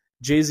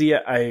 Jay-Z,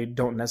 I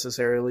don't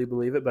necessarily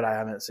believe it, but I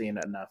haven't seen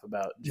enough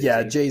about Jay-Z.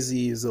 Yeah,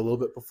 Jay-Z is a little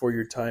bit before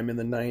your time. In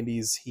the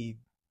 90s, he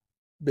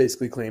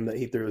basically claimed that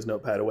he threw his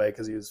notepad away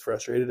because he was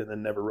frustrated and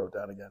then never wrote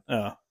down again.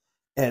 Oh.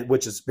 And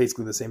which is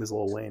basically the same as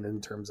Lil Wayne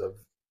in terms of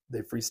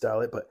they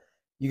freestyle it, but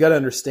you got to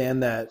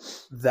understand that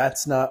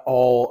that's not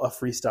all a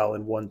freestyle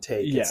in one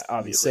take. Yeah,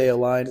 obviously. You say a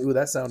line, ooh,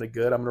 that sounded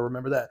good, I'm going to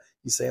remember that.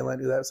 You say a line,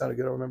 ooh, that sounded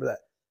good, I'll remember that.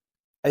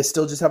 I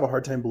still just have a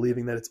hard time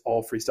believing that it's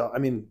all freestyle. I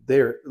mean,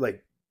 they're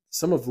like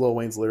some of Lil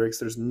Wayne's lyrics,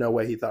 there's no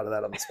way he thought of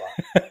that on the spot.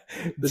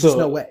 There's just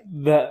no way.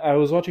 I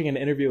was watching an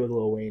interview with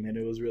Lil Wayne, and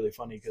it was really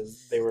funny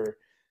because they were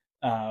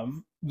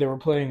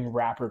playing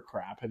Rapper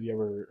Crap. Have you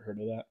ever heard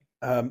of that?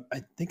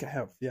 I think I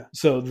have, yeah.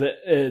 So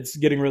it's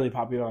getting really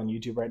popular on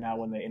YouTube right now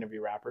when they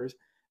interview rappers.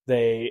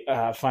 They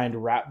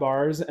find rap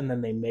bars and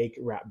then they make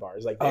rap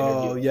bars. Like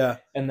yeah.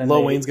 And then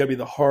Lil Wayne's got to be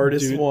the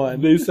hardest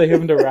one. They say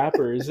him to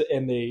rappers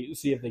and they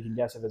see if they can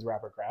guess if it's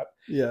Rapper Crap.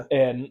 Yeah.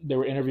 And they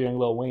were interviewing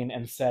Lil Wayne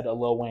and said a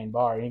Lil Wayne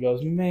bar. And he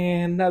goes,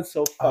 man, that's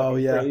so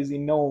fucking crazy.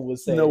 No one would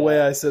say that. No way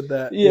I said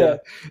that. Yeah.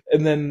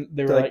 And then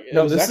they were like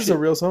no, this is a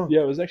real song.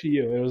 Yeah, it was actually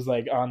you. It was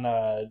like on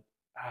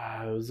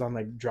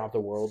like Drop the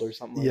World or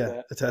something like that.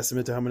 Yeah, a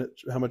testament to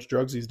how much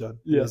drugs he's done.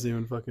 Yeah. He doesn't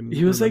even fucking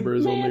he was remember like,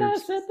 his own man,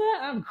 lyrics. I said that?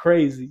 I'm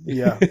crazy.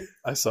 Yeah,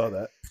 I saw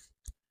that.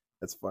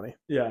 That's funny.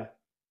 Yeah.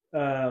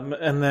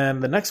 And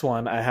then the next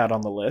one I had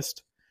on the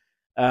list,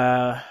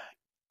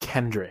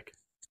 Kendrick.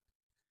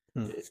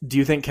 Do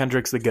you think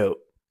Kendrick's the GOAT?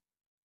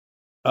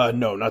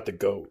 No, not the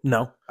GOAT.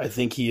 No? I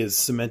think he has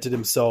cemented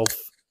himself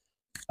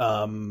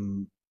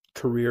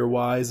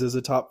career-wise as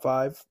a top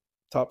 5,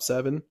 top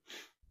 7.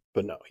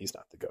 But no, he's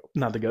not the GOAT.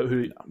 Not the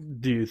GOAT.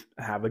 Do you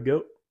have a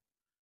GOAT?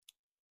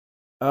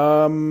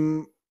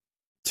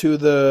 To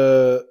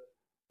the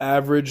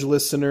average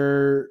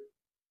listener,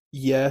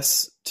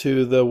 yes.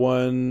 To the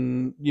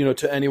one,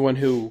 to anyone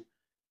who,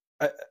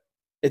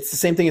 it's the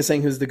same thing as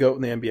saying who's the GOAT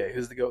in the NBA,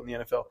 who's the GOAT in the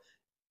NFL.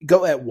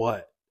 GOAT at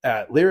what?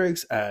 At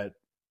lyrics, at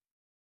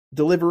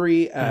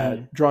delivery,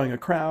 at drawing a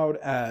crowd,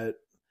 at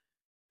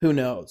who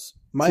knows?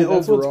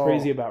 That's what's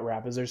crazy about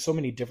rap is there's so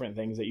many different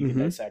things that you can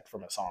dissect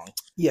from a song.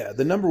 Yeah,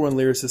 the number one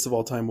lyricist of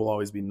all time will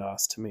always be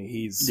Nas to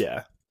me.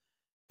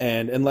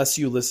 And unless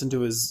you listen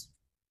to his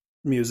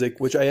music,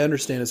 which I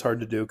understand is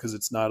hard to do because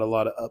it's not a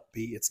lot of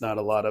upbeat, it's not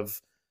a lot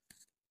of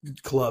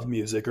club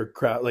music or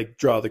crowd like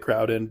draw the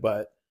crowd in,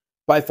 but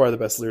by far the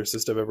best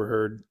lyricist I've ever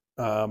heard.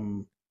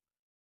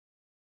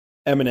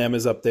 Eminem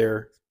is up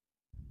there,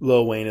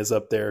 Lil Wayne is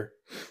up there,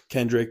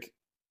 Kendrick,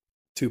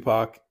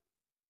 Tupac.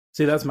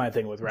 See, that's my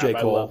thing with rap. J.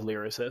 Cole. I love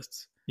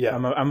lyricists. Yeah,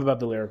 I'm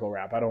about the lyrical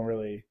rap. I don't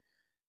really,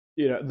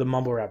 the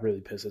mumble rap really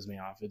pisses me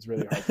off. It's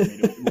really hard for me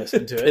to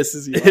listen to it.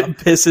 It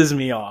pisses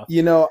me off.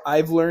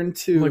 I've learned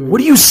to. I'm like,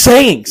 what are you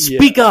saying?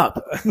 Speak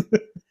up.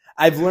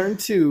 I've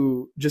learned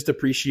to just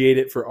appreciate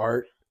it for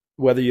art,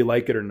 whether you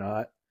like it or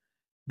not.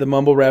 The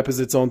mumble rap is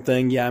its own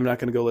thing. Yeah, I'm not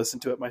going to go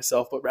listen to it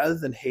myself, but rather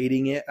than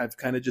hating it, I've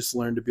kind of just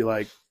learned to be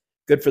like,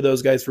 good for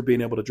those guys for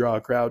being able to draw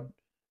a crowd,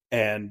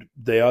 and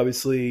they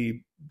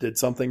obviously did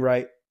something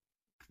right.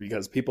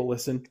 Because people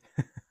listen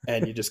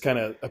and you just kind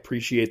of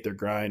appreciate their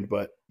grind.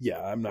 But yeah,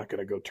 I'm not going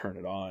to go turn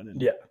it on.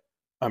 And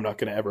I'm not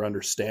going to ever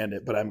understand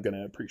it, but I'm going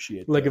to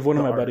appreciate Like if one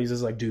of my art. buddies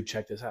is like, dude,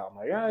 check this out. I'm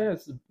like, yeah,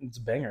 it's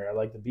a banger. I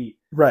like the beat.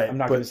 Right. I'm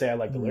not going to say I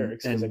like the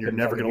lyrics. And you're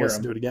never going to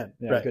listen to it again.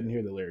 Yeah, I couldn't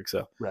hear the lyrics.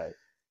 So, right.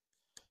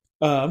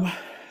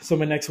 So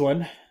my next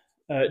one,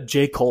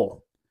 J.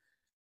 Cole.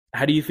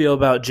 How do you feel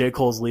about J.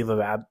 Cole's leave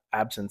of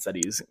absence that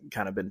he's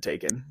kind of been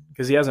taking?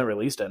 Because he hasn't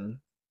released in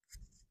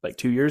like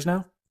 2 years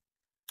now.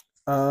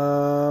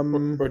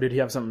 Or did he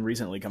have something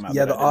recently come out?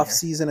 Yeah, the off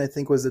season I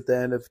think was at the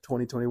end of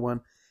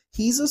 2021.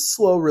 He's a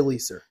slow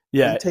releaser.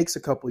 Yeah, it takes a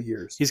couple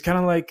years. He's kind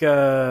of like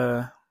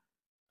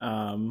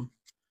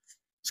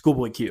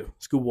Schoolboy Q.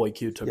 Schoolboy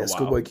Q took a while.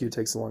 Schoolboy Q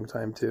takes a long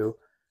time too.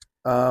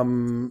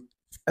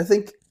 I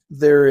think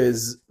there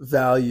is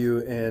value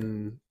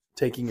in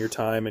taking your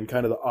time and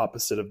kind of the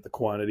opposite of the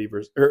quantity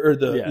versus or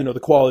the the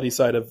quality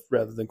side of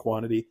rather than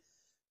quantity.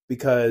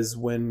 Because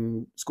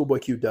when Schoolboy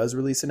Q does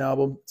release an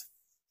album, it's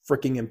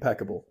freaking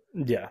impeccable.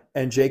 Yeah,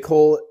 and J.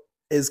 Cole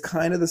is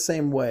kind of the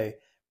same way.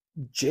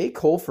 J.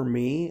 Cole, for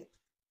me,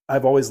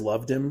 I've always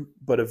loved him,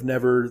 but have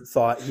never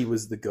thought he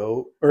was the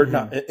GOAT or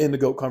not in the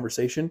GOAT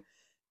conversation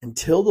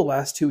until the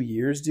last 2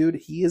 years, dude.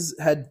 He has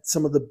had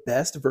some of the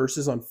best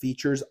verses on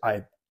features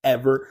I've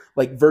ever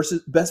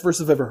best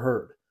verses I've ever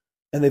heard.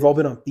 And they've all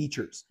been on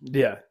features.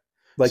 Yeah.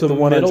 Like so the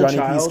one on Johnny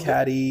P's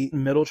Caddy.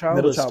 Middle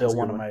Child is still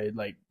one of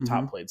my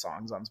top played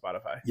songs on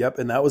Spotify. Yep.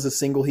 And that was a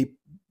single he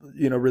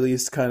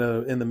released kind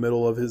of in the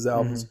middle of his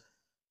albums.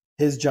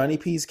 His Johnny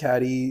P's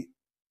Caddy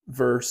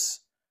verse,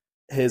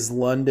 his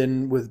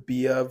London with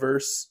Bia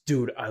verse.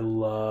 Dude, I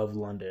love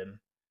London.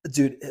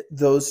 Dude,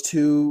 those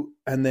two.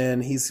 And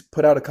then he's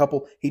put out a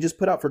couple. He just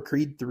put out for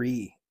Creed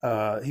 3.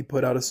 He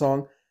put out a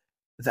song.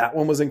 That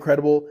one was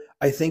incredible.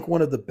 I think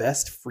one of the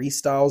best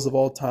freestyles of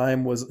all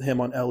time was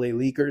him on LA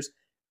Leakers.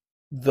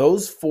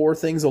 Those 4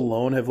 things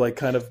alone have like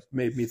kind of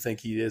made me think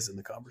he is in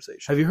the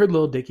conversation. Have you heard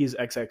Lil Dicky's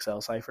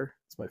XXL Cypher?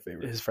 It's my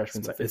favorite. His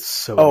freshman cypher. It's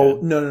so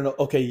good. No.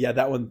 Okay, yeah,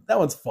 that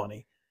one's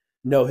funny.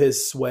 No,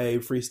 his Sway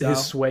freestyle.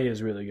 His Sway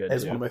is really good.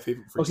 It's one of my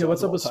favorite freestyles. Okay,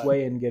 what's up with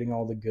Sway and getting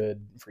all the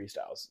good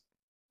freestyles?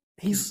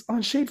 He's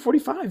on Shade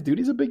 45, dude.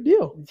 He's a big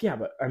deal. Yeah,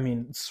 but I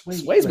mean,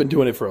 Sway's been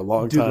doing it for a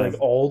long time.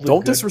 Like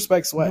Don't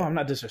disrespect Sway. No, I'm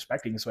not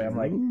disrespecting Sway. I'm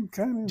like,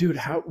 dude,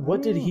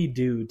 what did he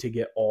do to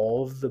get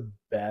all of the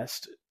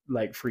best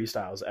like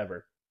freestyles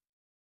ever?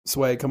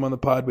 Sway, come on the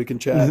pod. We can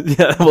chat.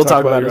 Yeah, we'll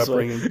talk about your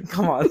upbringing.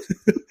 Come on.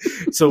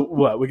 So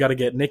what? We got to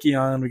get Nikki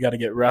on. We got to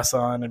get Russ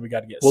on, and we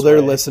got to get. Well, Sway.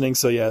 They're listening,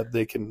 so yeah,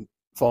 they can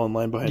fall in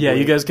line behind. Yeah,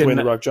 you guys can. Dwayne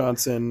The Rock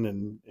Johnson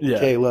and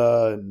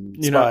Kayla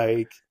and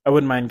Spike. I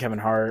wouldn't mind Kevin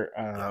Hart.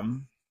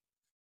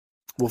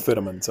 We'll fit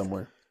them in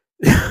somewhere.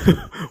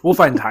 We'll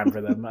find time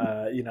for them.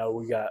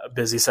 We got a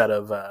busy set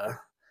of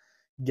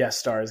guest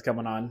stars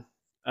coming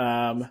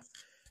on.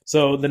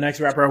 So the next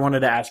rapper I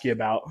wanted to ask you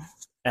about,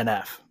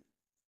 NF.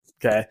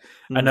 Okay.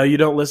 I know you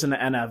don't listen to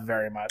NF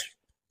very much.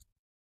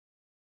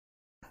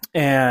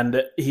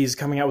 And he's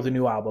coming out with a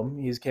new album.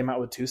 He's came out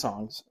with 2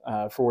 songs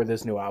for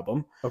this new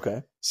album.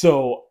 Okay.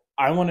 So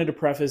I wanted to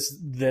preface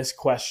this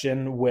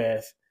question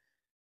with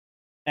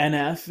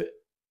NF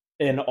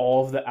in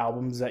all of the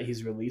albums that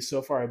he's released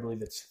so far. I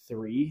believe it's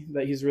 3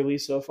 that he's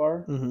released so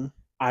far.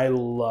 I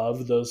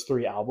love those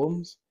 3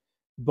 albums.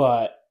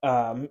 But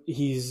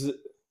he's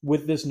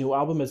with this new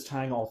album is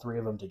tying all 3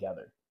 of them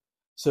together.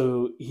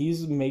 So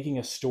he's making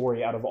a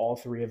story out of all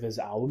 3 of his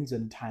albums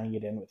and tying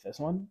it in with this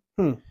one.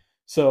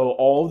 So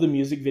all of the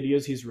music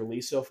videos he's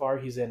released so far,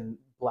 he's in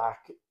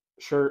black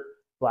shirt,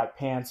 black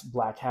pants,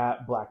 black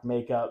hat, black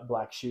makeup,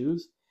 black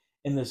shoes.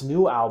 In this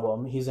new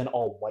album, he's in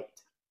all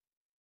white.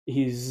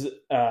 He's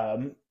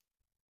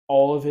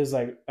all of his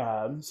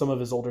some of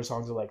his older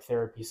songs are like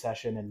Therapy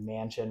Session and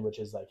Mansion, which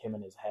is like him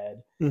in his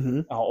head.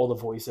 All the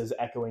voices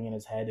echoing in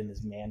his head in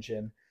his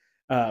mansion.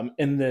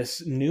 In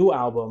this new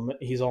album,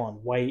 he's all in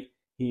white.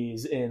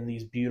 He's in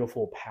these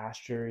beautiful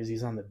pastures.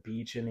 He's on the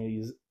beach and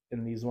he's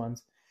in these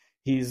ones.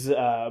 He's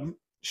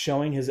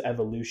showing his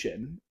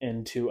evolution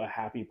into a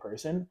happy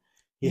person.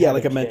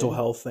 Like a mental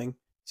health thing.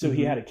 So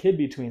he had a kid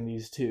between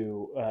these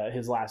 2,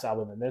 his last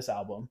album and this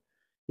album.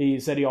 He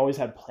said he always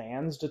had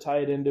plans to tie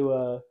it into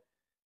a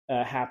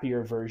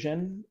happier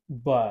version,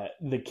 but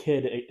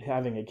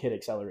having a kid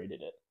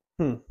accelerated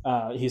it.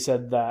 He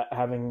said that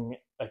having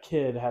a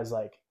kid has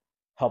like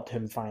helped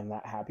him find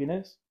that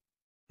happiness.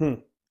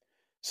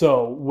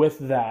 So with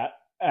that,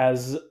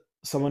 as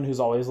someone who's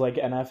always like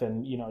NF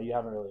and you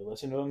haven't really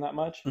listened to him that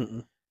much,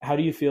 how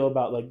do you feel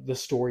about like the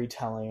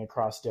storytelling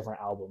across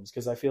different albums?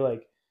 Because I feel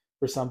like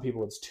for some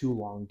people it's too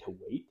long to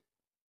wait.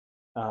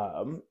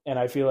 And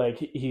I feel like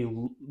he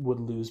would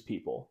lose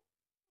people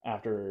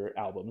after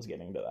albums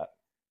getting to that.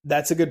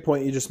 That's a good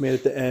point you just made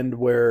at the end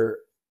where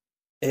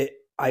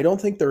I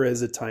don't think there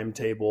is a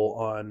timetable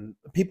on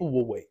people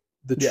will wait.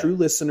 The true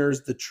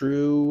listeners, the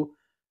true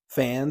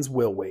fans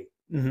will wait.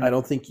 I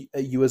don't think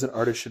you as an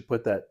artist should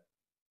put that,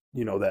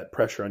 that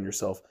pressure on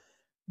yourself.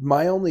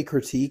 My only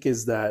critique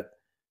is that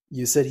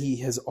you said he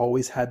has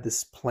always had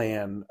this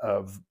plan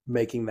of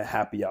making the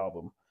happy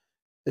album.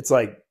 It's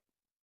like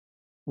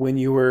when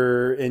you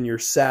were in your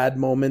sad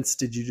moments,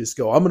 did you just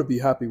go, I'm going to be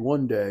happy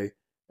one day?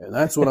 and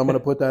that's when I'm going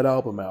to put that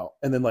album out.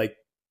 And then like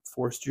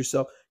forced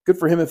yourself. Good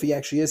for him if he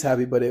actually is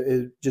happy, but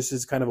it just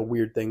is kind of a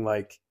weird thing.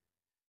 Like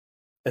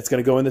it's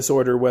going to go in this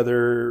order,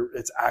 whether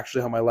it's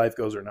actually how my life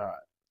goes or not.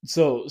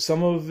 So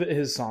some of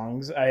his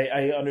songs,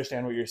 I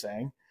understand what you're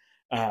saying.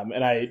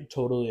 And I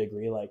totally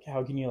agree. Like,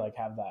 how can you like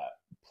have that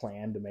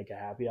plan to make a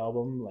happy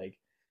album? Like,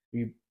 are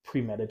you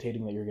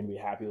premeditating that you're going to be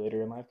happy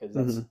later in life? Because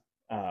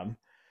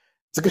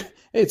that's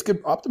it's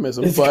good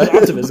optimism. It's but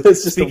good optimism.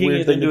 It's just Speaking a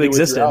weird it thing into to do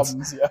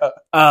existence. with your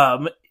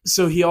albums. Yeah.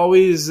 So he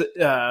always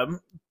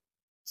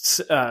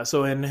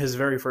so in his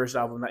very first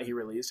album that he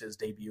released, his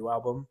debut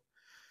album,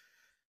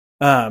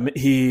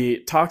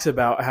 he talks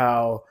about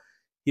how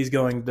he was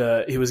going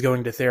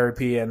to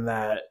therapy, and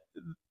that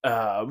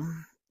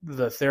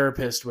the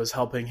therapist was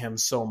helping him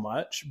so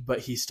much, but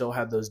he still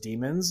had those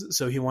demons,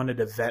 so he wanted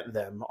to vent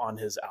them on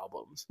his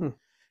albums.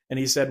 And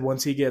he said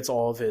once he gets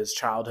all of his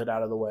childhood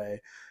out of the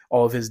way,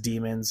 all of his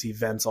demons, he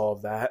vents all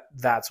of that,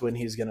 that's when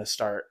he's going to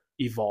start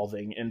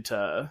evolving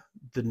into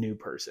the new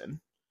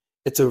person.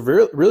 It's a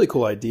really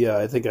cool idea.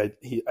 I think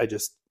I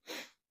just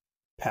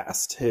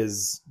passed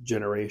his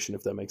generation,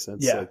 if that makes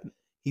sense. Yeah. Like,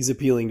 he's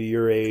appealing to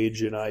your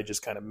age, and I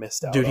just kind of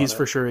missed out. Dude, he's on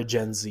for it. sure a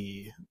Gen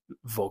Z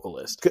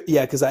vocalist.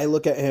 Yeah, because I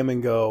look at him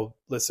and go,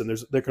 listen,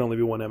 there can only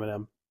be one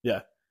Eminem.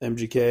 Yeah.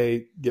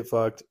 MGK, Get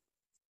Fucked,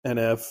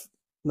 NF,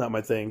 not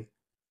my thing,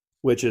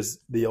 which is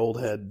the old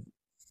head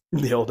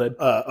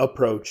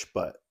approach.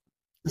 But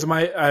so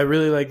I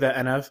really like that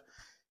NF.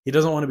 He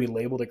doesn't want to be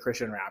labeled a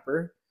Christian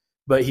rapper,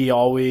 but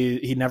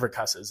he never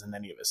cusses in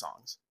any of his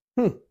songs.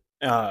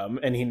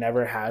 And he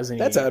never has any.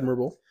 That's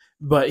admirable.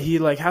 But he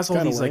like has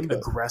all these lame, like but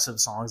aggressive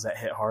songs that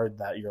hit hard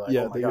that you're like,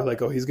 yeah, oh my that God. you're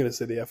like, oh, he's gonna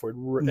say the F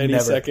word any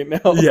Never. second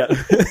now. Yeah.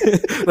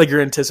 Like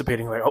you're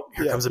anticipating like, oh,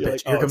 here comes a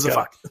bitch. Like, Here oh, comes a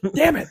God. fuck.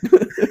 Damn it.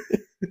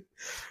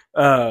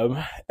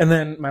 And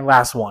then my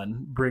last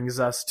one brings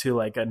us to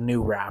like a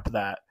new rap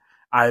that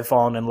I've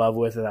fallen in love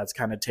with, and that's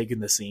kind of taken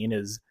the scene,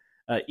 is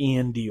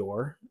Ian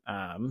Dior.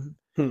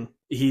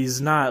 He's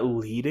not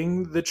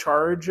leading the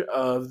charge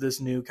of this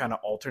new kind of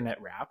alternate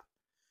rap,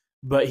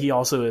 but he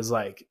also is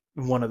like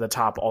one of the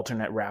top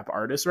alternate rap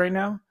artists right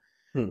now.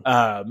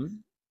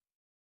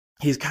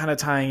 He's kind of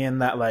tying in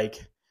that like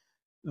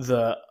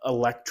the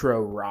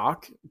electro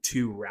rock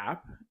to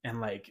rap and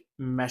like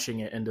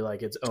meshing it into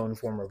like its own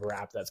form of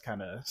rap that's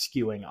kind of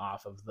skewing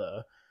off of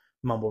the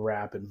mumble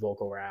rap and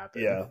vocal rap.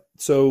 Yeah.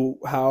 So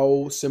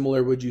how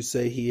similar would you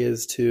say he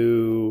is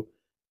to,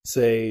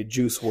 say,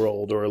 Juice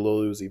WRLD or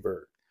Lil Uzi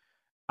Vert?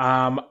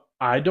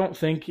 I don't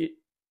think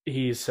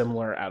he's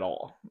similar at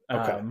all.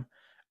 Okay.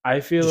 I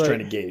feel just like,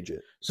 trying to gauge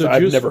it. So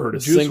I've never heard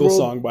a single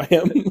song by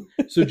him.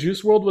 So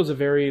Juice WRLD was a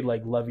very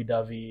like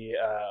lovey-dovey,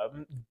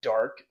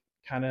 dark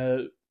kind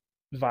of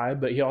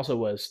vibe, but he also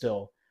was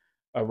still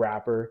a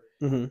rapper.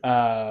 Lil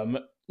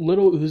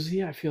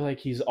Uzi, I feel like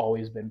he's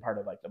always been part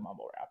of like the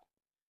mumble rap.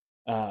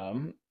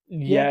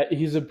 Yeah,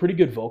 he's a pretty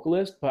good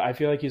vocalist, but I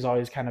feel like he's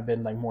always kind of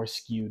been like more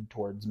skewed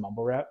towards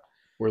mumble rap.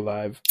 We're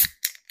live.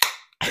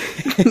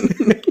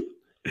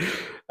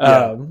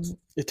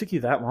 It took you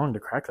that long to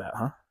crack that,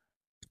 huh?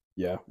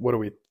 Yeah. What are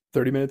we,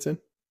 30 minutes in?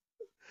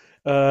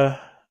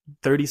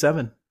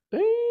 37.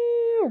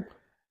 Damn.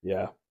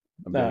 Yeah.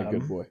 I'm being a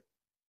good boy.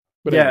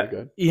 But yeah, anyway,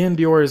 good. Ian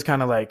Dior is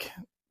kind of like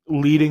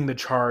leading the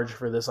charge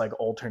for this like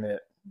alternate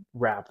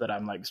rap that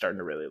I'm like starting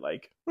to really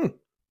like.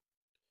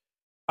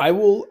 I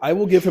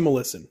will give him a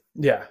listen.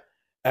 Yeah.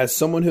 As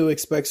someone who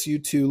expects you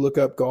to look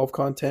up golf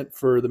content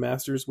for the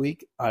Masters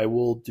week, I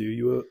will do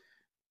you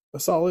a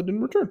solid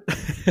in return.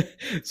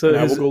 So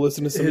I will go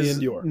listen to some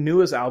his Ian Dior.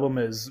 Newest album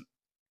is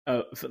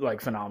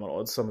like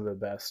phenomenal. It's some of the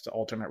best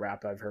alternate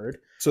rap I've heard.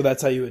 So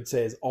that's how you would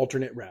say is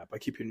alternate rap. I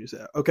keep hearing you say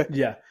that. Okay.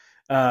 Yeah.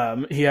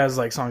 He has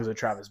like songs with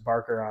Travis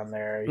Barker on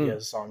there. He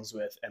has songs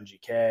with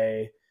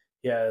MGK.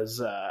 He has,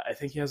 I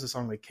think he has a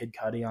song with Kid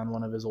Cudi on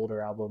one of his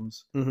older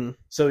albums.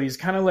 So he's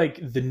kind of like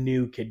the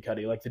new Kid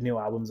Cudi, like the new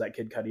albums that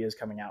Kid Cudi is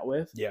coming out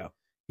with. Yeah.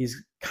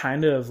 He's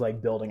kind of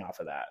like building off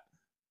of that.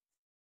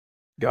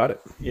 Got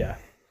it. Yeah.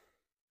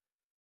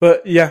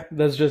 But yeah,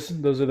 those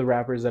are the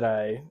rappers that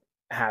I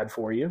had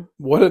for you.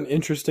 What an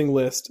interesting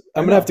list.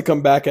 I'm gonna have to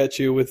come back at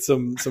you with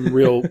some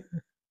real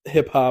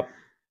hip hop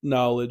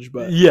knowledge,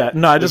 but yeah,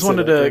 no, I just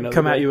wanted to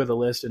come day. at you with a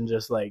list and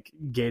just like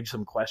gauge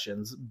some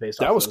questions based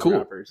off that was those cool.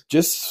 rappers.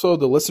 Just so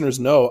the listeners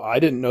know, I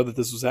didn't know that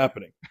this was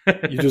happening.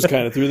 You just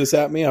kind of threw this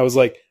at me. I was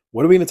like,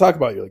 "What are we going to talk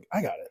about?" You're like,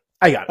 "I got it."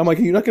 I'm like,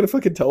 "You're not going to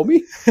fucking tell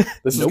me?"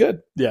 This is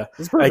good. Yeah,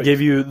 this is perfect. I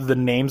gave you the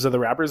names of the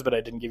rappers, but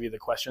I didn't give you the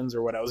questions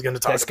or what I was going to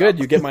talk That's about. good.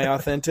 You get my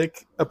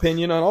authentic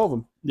opinion on all of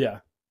them. Yeah.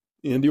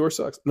 Ian Dior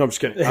sucks. No, I'm just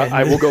kidding.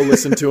 I will go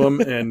listen to him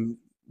and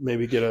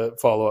maybe get a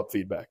follow-up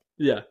feedback.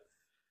 Yeah.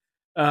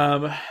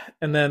 And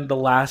then the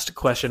last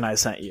question I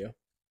sent you,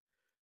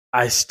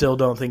 I still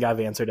don't think I've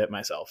answered it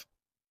myself.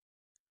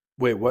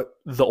 Wait, what?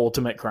 The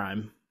ultimate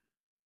crime.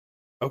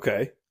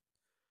 Okay.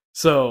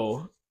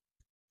 So,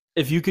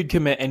 if you could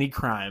commit any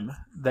crime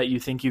that you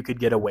think you could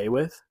get away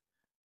with,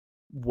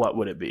 what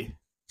would it be?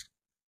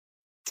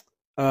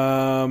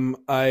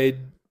 I'd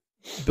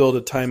build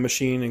a time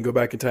machine and go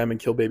back in time and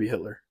kill baby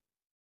Hitler.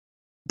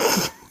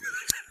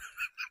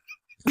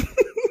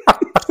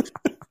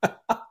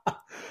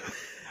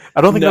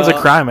 I don't think No. that's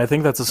a crime. I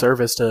think that's a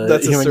service to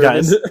That's a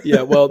humankind. service.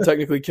 Yeah, well,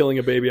 technically killing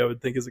a baby I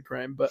would think is a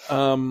crime. But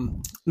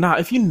Nah,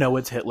 if you know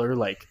it's Hitler,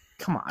 like,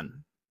 come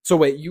on. so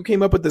wait, you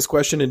came up with this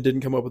question and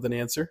didn't come up with an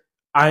answer?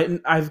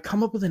 I've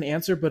come up with an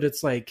answer, but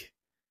it's like,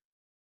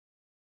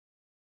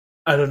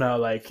 I don't know,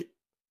 like,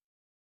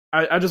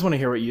 I just want to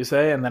hear what you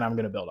say, and then I'm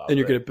going to build off And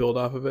you're of it. going to build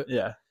off of it?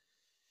 Yeah.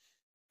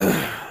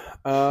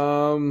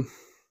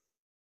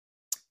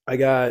 I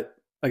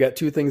got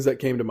two things that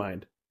came to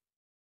mind.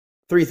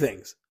 Three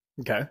things.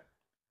 Okay.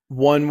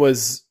 One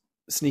was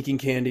sneaking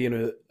candy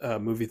in a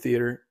movie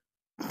theater.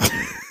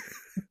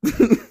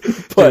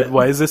 But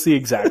why is this the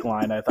exact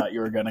line I thought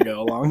you were going to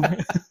go along?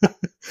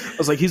 I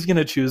was like, he's going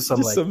to choose some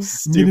just like some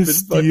stupid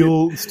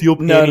steal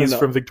panties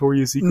from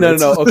Victoria's Secret.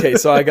 No. Okay,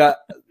 so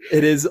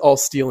it is all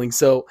stealing.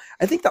 So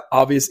I think the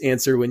obvious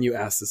answer when you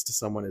ask this to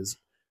someone is,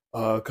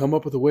 come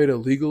up with a way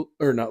to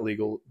not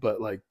legal,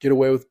 but like get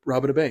away with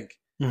robbing a bank.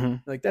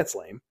 Mm-hmm. Like that's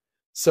lame.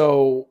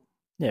 So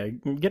yeah,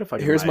 get a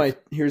fucking here's life.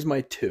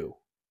 my two.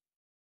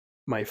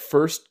 My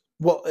first,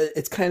 well,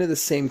 it's kind of the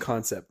same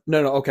concept.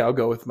 No, okay, I'll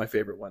go with my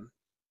favorite one.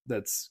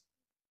 That's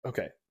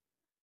okay.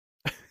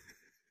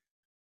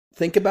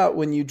 Think about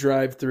when you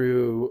drive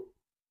through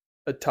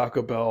a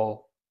Taco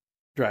Bell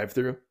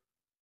drive-through,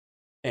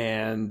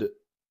 and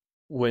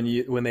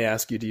when they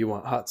ask you, do you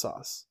want hot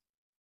sauce?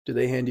 Do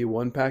they hand you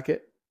one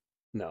packet?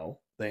 No,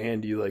 they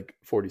hand you like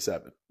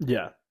 47.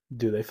 Yeah.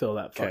 Do they fill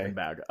that fucking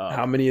bag up?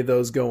 How many of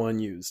those go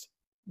unused?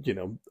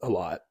 A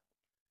lot.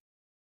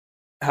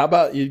 How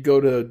about you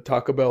go to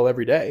Taco Bell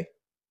every day?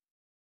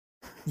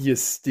 You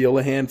steal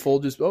a handful,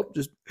 just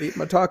eat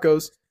my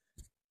tacos.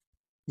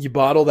 You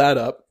bottle that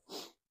up.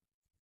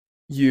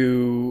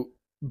 You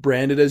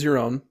brand it as your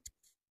own,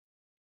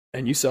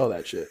 and you sell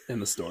that shit in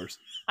the stores.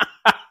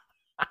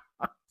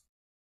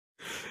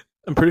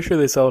 I'm pretty sure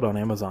they sell it on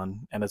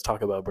Amazon, and it's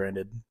Taco Bell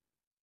branded.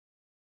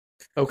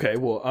 Okay,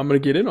 well, I'm gonna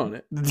get in on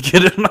it.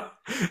 Get it?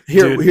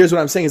 Here's what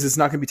I'm saying is it's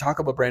not gonna be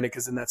Taco Bell branded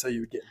because then that's how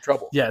you would get in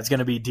trouble. Yeah, it's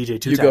gonna be DJ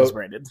Two Times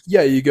branded.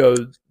 Yeah, you go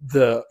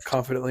the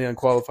confidently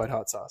unqualified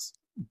hot sauce.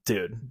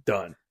 Dude,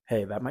 done.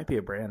 Hey, that might be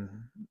a brand.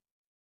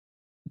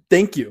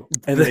 Thank you.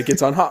 And then it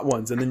gets on Hot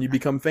Ones, and then you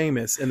become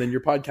famous, and then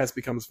your podcast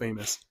becomes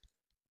famous.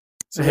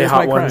 So hey,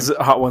 Hot Ones,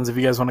 if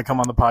you guys want to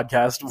come on the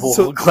podcast,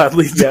 we'll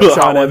gladly do Sean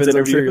Hot Ones Evans, I'm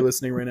interview. sure you're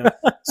listening right now.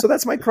 So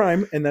that's my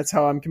crime, and that's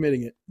how I'm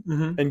committing it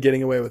and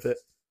getting away with it.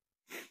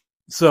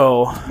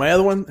 So my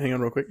other one, hang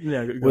on real quick,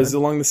 was ahead.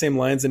 along the same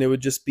lines, and it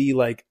would just be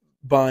like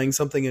buying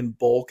something in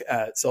bulk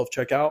at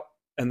self-checkout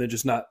and then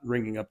just not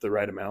ringing up the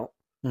right amount,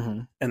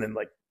 and then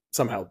like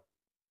somehow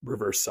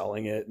reverse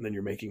selling it, and then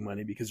you're making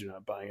money because you're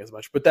not buying as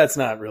much. But that's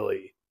not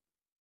really...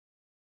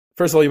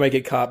 First of all, you might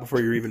get caught before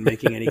you're even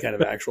making any kind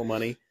of actual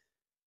money.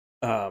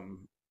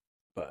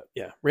 But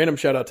yeah, random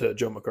shout out to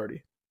Joe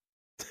McCarty.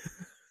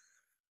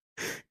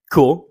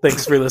 Cool.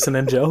 Thanks for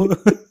listening, Joe.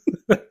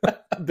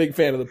 Big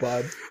fan of the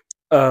pod.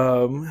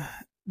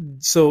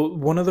 So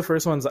one of the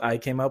first ones I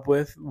came up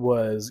with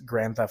was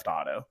Grand Theft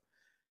Auto.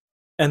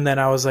 And then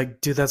I was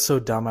like, dude, that's so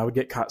dumb. I would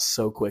get caught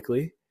so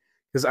quickly.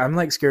 Because I'm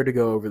like scared to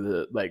go over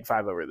the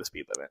 5 over the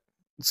speed limit.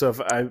 So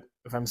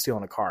if I'm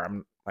stealing a car,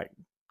 I'm like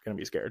gonna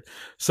be scared.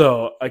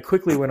 So I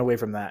quickly went away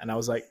from that, and I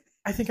was like,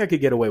 I think I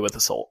could get away with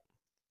assault.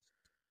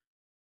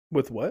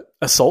 With what?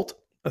 Assault?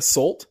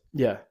 Assault?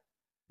 Yeah.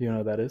 You know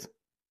what that is?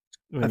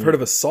 I've heard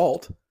of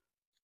assault.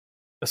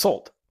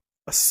 Assault.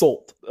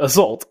 Assault.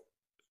 Assault.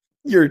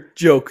 You're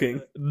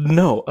joking.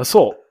 No,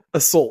 assault.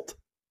 Assault.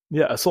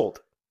 Yeah, assault.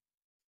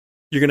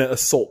 You're gonna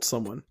assault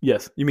someone.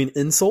 Yes. You mean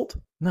insult?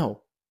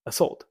 No,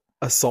 assault.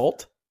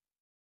 Assault?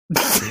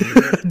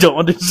 Don't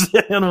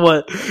understand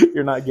what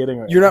you're not getting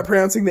right. You're not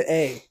pronouncing the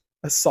A.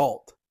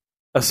 Assault.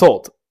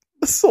 Assault.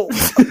 Assault.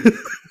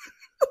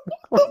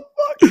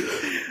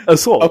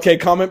 Assault. Okay,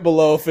 comment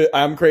below if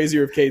I'm crazy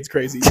or if Cade's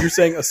crazy. You're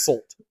saying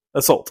assault.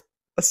 Assault.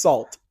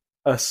 Assault.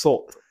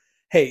 Assault.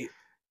 Hey,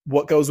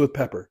 what goes with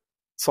pepper?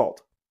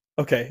 Salt.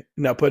 Okay,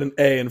 now put an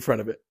A in front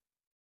of it.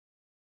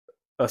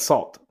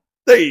 Assault.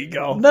 There you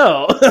go.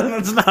 No,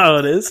 that's not how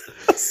it is.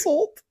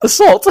 Assault.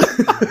 Assault.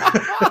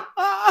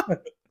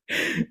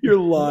 You're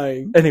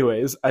lying.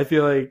 Anyways, I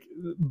feel like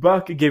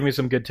Buck gave me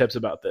some good tips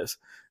about this.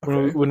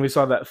 Okay. When we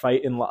saw that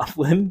fight in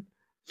Laughlin,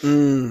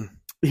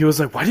 he was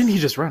like, why didn't he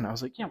just run? I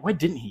was like, yeah, why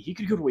didn't he? He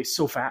could get away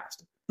so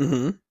fast.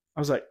 Mm-hmm. I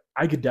was like,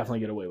 I could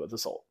definitely get away with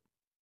assault.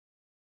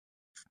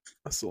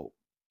 Assault.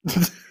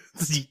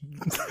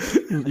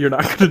 You're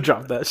not going to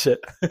drop that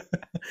shit.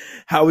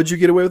 How would you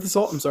get away with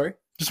assault? I'm sorry.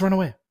 Just run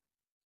away.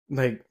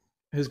 Like,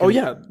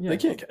 yeah, they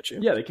can't catch you.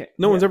 Yeah, they can't.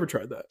 No one's ever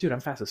tried that. Dude, I'm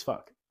fast as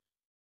fuck.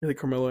 You're like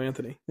Carmelo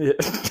Anthony. Yeah.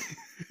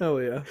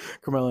 Hell yeah.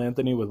 Carmelo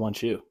Anthony with one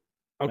shoe.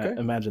 Okay.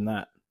 Imagine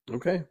that.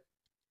 Okay.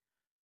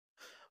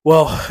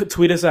 Well,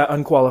 tweet us at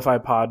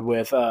Unqualified Pod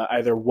with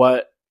either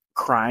what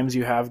crimes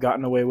you have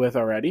gotten away with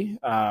already.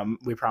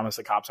 We promise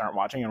the cops aren't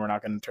watching and we're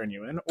not going to turn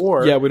you in.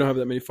 Or yeah, we don't have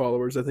that many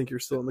followers. I think you're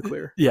still in the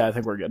clear. Yeah, I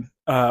think we're good.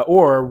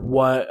 Or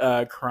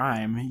what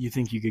crime you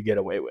think you could get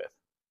away with.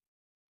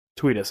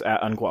 Tweet us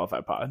at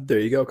Unqualified Pod. There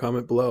you go.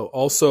 Comment below.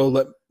 Also,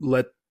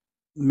 let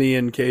me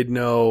and Cade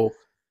know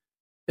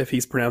if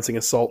he's pronouncing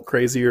assault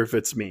crazy or if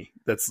it's me.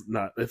 That's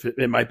not. If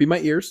it might be my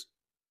ears,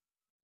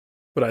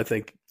 but I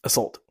think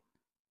assault.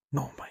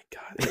 Oh my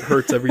god, it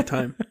hurts every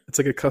time. It's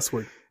like a cuss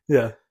word.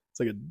 Yeah, it's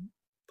like an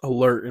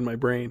alert in my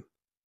brain.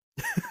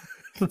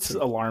 It's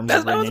alarms.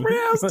 That's not what's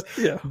pronounced.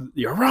 Yeah,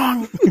 you're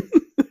wrong.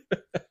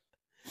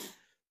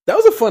 That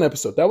was a fun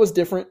episode. That was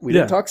different. We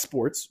didn't talk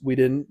sports. We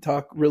didn't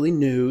talk really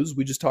news.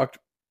 We just talked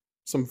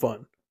some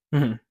fun.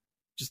 Mm-hmm.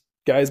 Just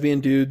guys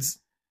being dudes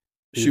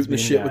shooting the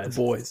shit guys. with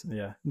the boys.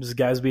 Yeah, just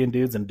guys being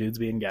dudes and dudes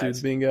being guys.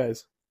 Dudes being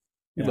guys.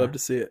 You'd love to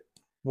see it.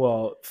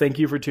 Well, thank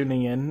you for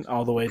tuning in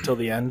all the way till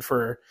the end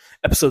for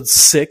episode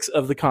 6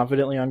 of the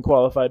Confidently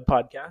Unqualified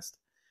podcast.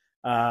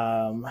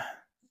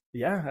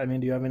 Yeah, I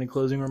mean, do you have any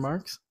closing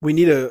remarks? We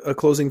need a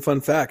closing fun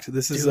fact.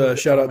 This is a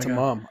shout out to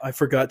Mom. I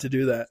forgot to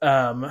do that.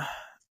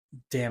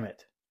 Damn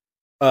it.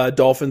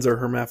 Dolphins are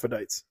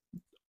hermaphrodites.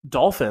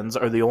 Dolphins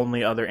are the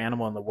only other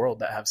animal in the world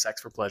that have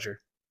sex for pleasure.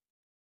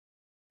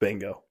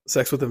 Bingo.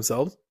 Sex with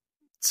themselves?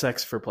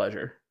 Sex for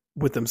pleasure.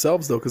 With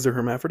themselves, though, because they're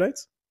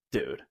hermaphrodites?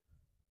 Dude.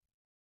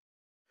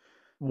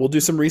 We'll do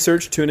some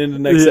research. Tune in to the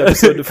next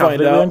episode to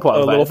find out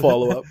a little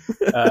follow-up.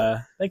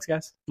 Thanks,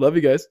 guys. Love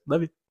you guys.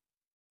 Love you.